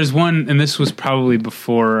often. There was one, and this was probably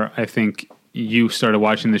before, I think, you started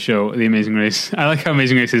watching the show, The Amazing Race. I like how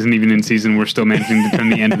Amazing Race isn't even in season. We're still managing to turn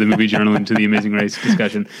the end of the movie journal into the Amazing Race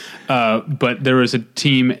discussion. But there was a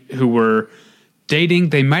team who were dating.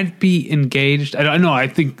 They might be engaged. I don't know. I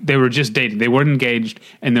think they were just dating. They weren't engaged,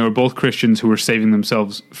 and they were both Christians who were saving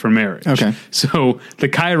themselves for marriage. Okay. So the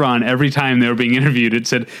chyron, every time they were being interviewed, it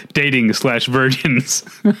said dating/virgins.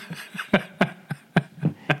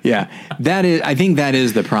 Yeah, I think that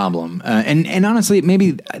is the problem. And honestly,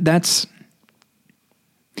 maybe that's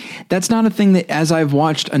not a thing that, as I've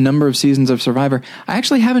watched a number of seasons of Survivor, I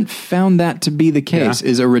actually haven't found that to be the case,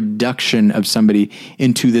 is a reduction of somebody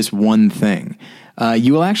into this one thing.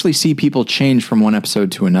 You will actually see people change from one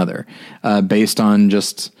episode to another, based on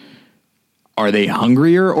just, are they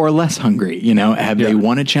hungrier or less hungry? You know, have they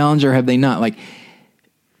won a challenge or have they not? Like,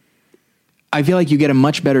 I feel like you get a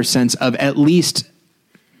much better sense of, at least,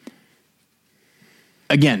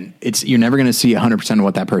 again, you're never going to see 100% of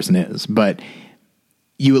what that person is, but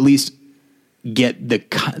you at least get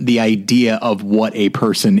the idea of what a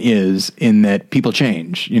person is, in that people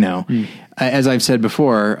change, you know. As I've said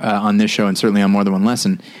before on this show, and certainly on More Than One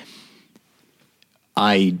Lesson,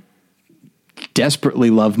 I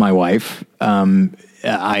desperately love my wife.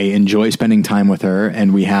 I enjoy spending time with her,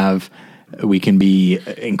 and we can be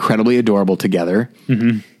incredibly adorable together.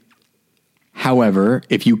 However,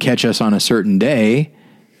 if you catch us on a certain day,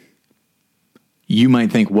 you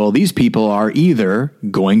might think, well, these people are either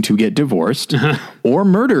going to get divorced or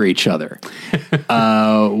murder each other.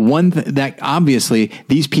 That obviously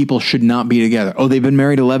these people should not be together. Oh, they've been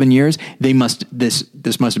married 11 years. This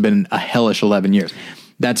must have been a hellish 11 years.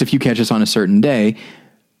 That's if you catch us on a certain day.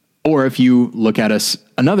 Or if you look at us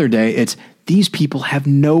another day, it's these people have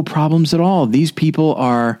no problems at all. These people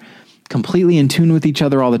are completely in tune with each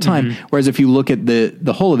other all the time. Whereas if you look at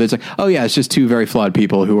the whole of it, it's like, oh yeah, it's just two very flawed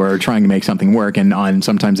people who are trying to make something work, and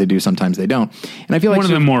sometimes they do, sometimes they don't. And I feel like one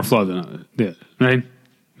of them more flawed than others. Yeah, right?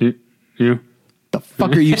 You? The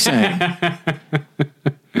fuck are you saying?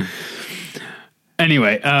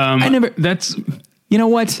 Anyway, that's, you know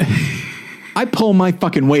what? I pull my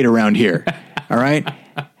fucking weight around here. All right.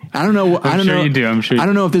 I don't know. I'm sure you do. I'm sure. I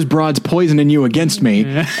don't know if this broad's poisoning you against me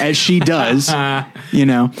as she does. You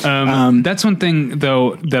know, that's one thing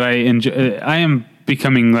though that I enjoy. I am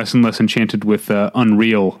becoming less and less enchanted with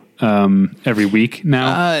Unreal every week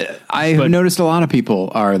now. I've noticed a lot of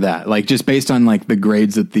people are that, like, just based on like the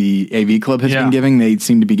grades that the AV Club has been giving, they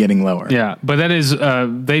seem to be getting lower. Yeah, but that is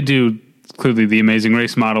they do clearly the Amazing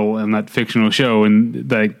Race model and that fictional show, and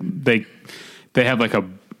they have like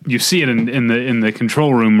you see it in the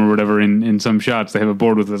control room or whatever in some shots. They have a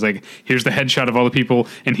board with it's like, here's the headshot of all the people,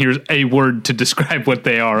 and here's a word to describe what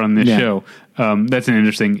they are on this show. That's an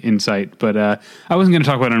interesting insight. But I wasn't going to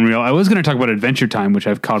talk about Unreal. I was going to talk about Adventure Time, which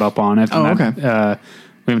I've caught up on. Okay.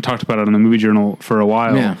 We haven't talked about it on the Movie Journal for a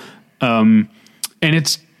while. Yeah. And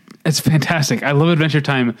it's fantastic. I love Adventure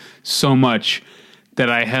Time so much that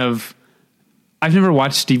I've never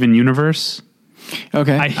watched Steven Universe.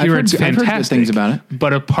 Okay. I hear it's fantastic. I've heard things about it.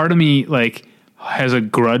 But a part of me like has a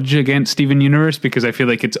grudge against Steven Universe because I feel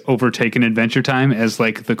like it's overtaken Adventure Time as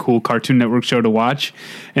like the cool Cartoon Network show to watch.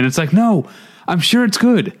 And it's like, no, I'm sure it's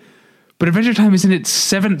good. But Adventure Time is in its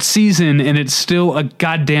 7th season and it's still a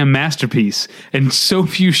goddamn masterpiece. And so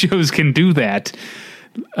few shows can do that.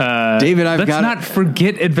 David, let's not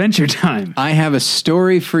forget Adventure Time. I have a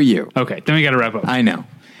story for you. Okay, then we got to wrap up. I know.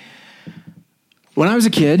 When I was a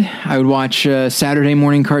kid, I would watch Saturday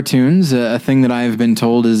morning cartoons, a thing that I've been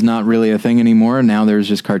told is not really a thing anymore. Now there's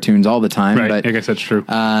just cartoons all the time. Right, but, I guess that's true.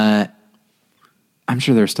 I'm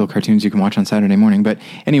sure there's still cartoons you can watch on Saturday morning. But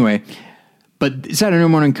anyway, Saturday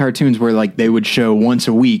morning cartoons were like they would show once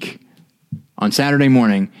a week on Saturday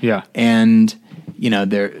morning. Yeah. And, you know,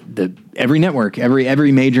 every network,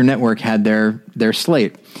 every major network had their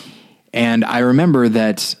slate. And I remember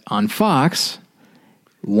that on Fox,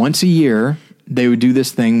 once a year, they would do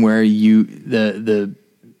this thing where the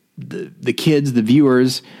kids, the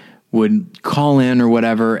viewers would call in or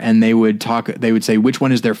whatever, and they would say which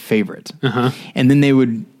one is their favorite. And then they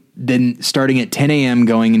would, starting at 10 a.m.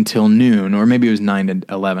 going until noon, or maybe it was 9 to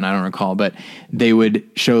 11, I don't recall, but they would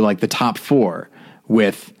show like the top 4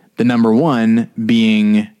 with the number 1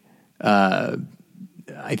 being, I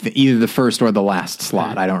think either the first or the last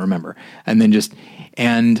slot. I don't remember.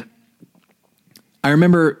 And I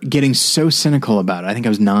remember getting so cynical about it. I think I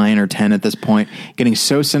was 9 or 10 at this point, getting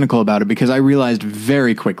so cynical about it because I realized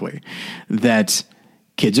very quickly that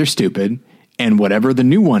kids are stupid and whatever the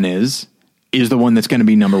new one is the one that's going to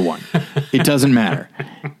be number 1. It doesn't matter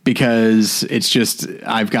because it's just,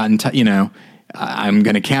 I've gotten, I'm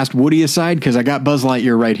going to cast Woody aside because I got Buzz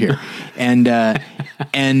Lightyear right here.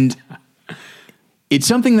 And it's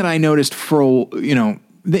something that I noticed for,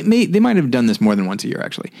 they might have done this more than once a year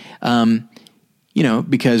actually.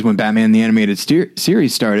 Because when Batman the Animated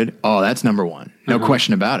Series started, that's number 1. No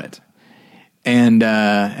question about it. And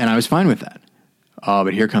I was fine with that. Oh,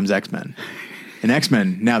 but here comes X-Men. And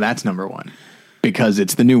X-Men, now that's number 1 because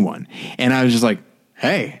it's the new one. And I was just like,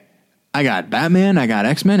 hey, I got Batman, I got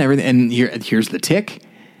X-Men, everything. And here's the Tick.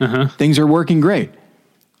 Things are working great.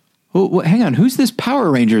 Well, hang on, who's this Power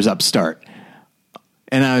Rangers upstart?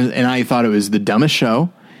 And I thought it was the dumbest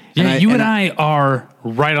show. Yeah, and I are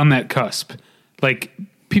right on that cusp. Like,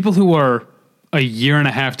 people who are a year and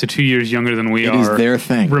a half to 2 years younger than we are, is their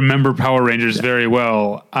thing. Remember Power Rangers very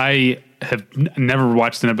well. I have never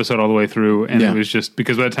watched an episode all the way through, and it was just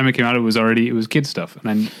because by the time it came out, it was kid stuff, and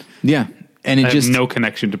I have no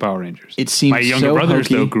connection to Power Rangers. It seems my younger brothers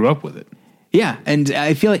though grew up with it. Yeah, and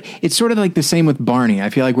I feel like it's sort of like the same with Barney. I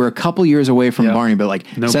feel like we're a couple years away from Barney, but like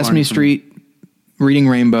Sesame Street, Reading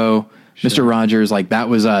Rainbow, Mr. Rogers, like that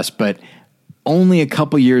was us, but only a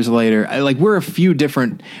couple years later, we're a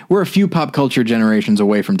few pop culture generations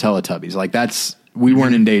away from Teletubbies. Like we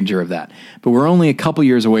weren't in danger of that, but we're only a couple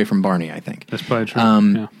years away from Barney, I think. That's probably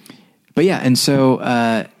true. But yeah, and so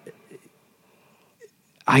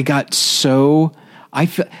I I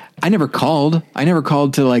never called. I never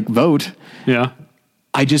called to like vote. Yeah.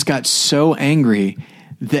 I just got so angry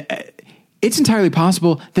that it's entirely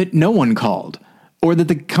possible that no one called, or that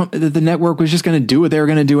the network was just going to do what they were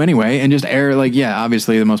going to do anyway and just air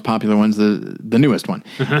obviously the most popular one's the newest one.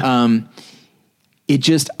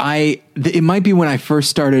 It might be when I first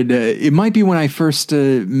started. It might be when I first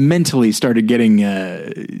mentally started getting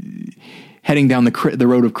heading down the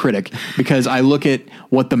road of critic, because I look at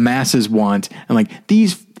what the masses want and like,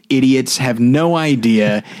 these idiots have no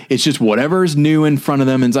idea. It's just whatever's new in front of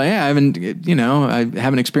them, and I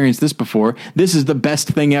haven't experienced this before. This is the best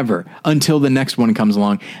thing ever until the next one comes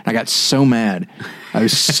along. And I got so mad. I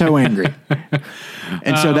was so angry.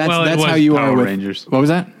 And so that's how you are with Rangers. What was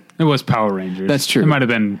that? It was Power Rangers. That's true. You might have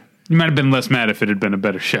been less mad if it had been a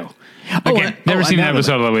better show. Again, never seen an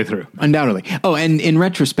episode all the way through. Undoubtedly. Oh, and in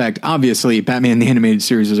retrospect, obviously, Batman the Animated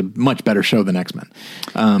Series is a much better show than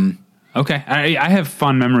X-Men. Okay. I have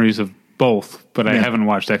fond memories of both, but I haven't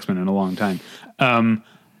watched X-Men in a long time.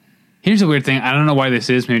 Here's a weird thing. I don't know why this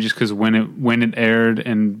is. Maybe just because when it aired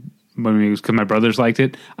and maybe it was because my brothers liked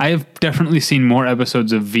it. I have definitely seen more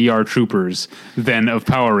episodes of VR Troopers than of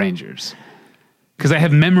Power Rangers. Because I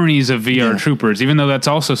have memories of VR Troopers, even though that's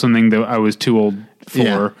also something that I was too old for.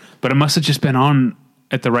 Yeah. But it must have just been on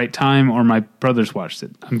at the right time, or my brothers watched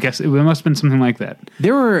it. I'm guessing it must have been something like that.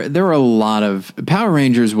 There were a lot of Power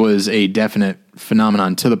Rangers was a definite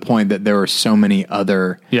phenomenon, to the point that there were so many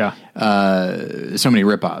other so many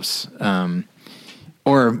ripoffs.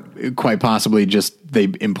 Or quite possibly just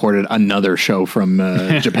they imported another show from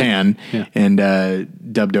Japan and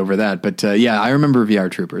dubbed over that. But I remember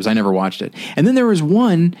VR Troopers. I never watched it. And then there was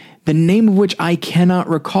one, the name of which I cannot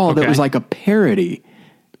recall, that was like a parody,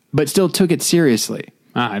 but still took it seriously.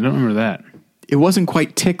 I don't remember that. It wasn't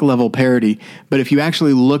quite Tick level parody, but if you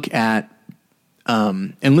actually look at,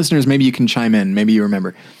 and listeners, maybe you can chime in, maybe you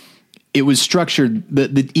remember, it was structured,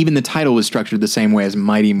 even the title was structured the same way as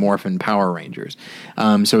Mighty Morphin Power Rangers.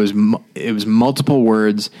 So it was multiple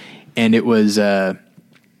words, and it was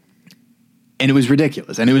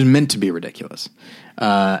ridiculous, and it was meant to be ridiculous.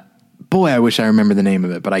 Boy, I wish I remember the name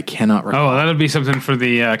of it, but I cannot recall. Oh, that'll be something for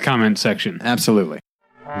the comment section. Absolutely.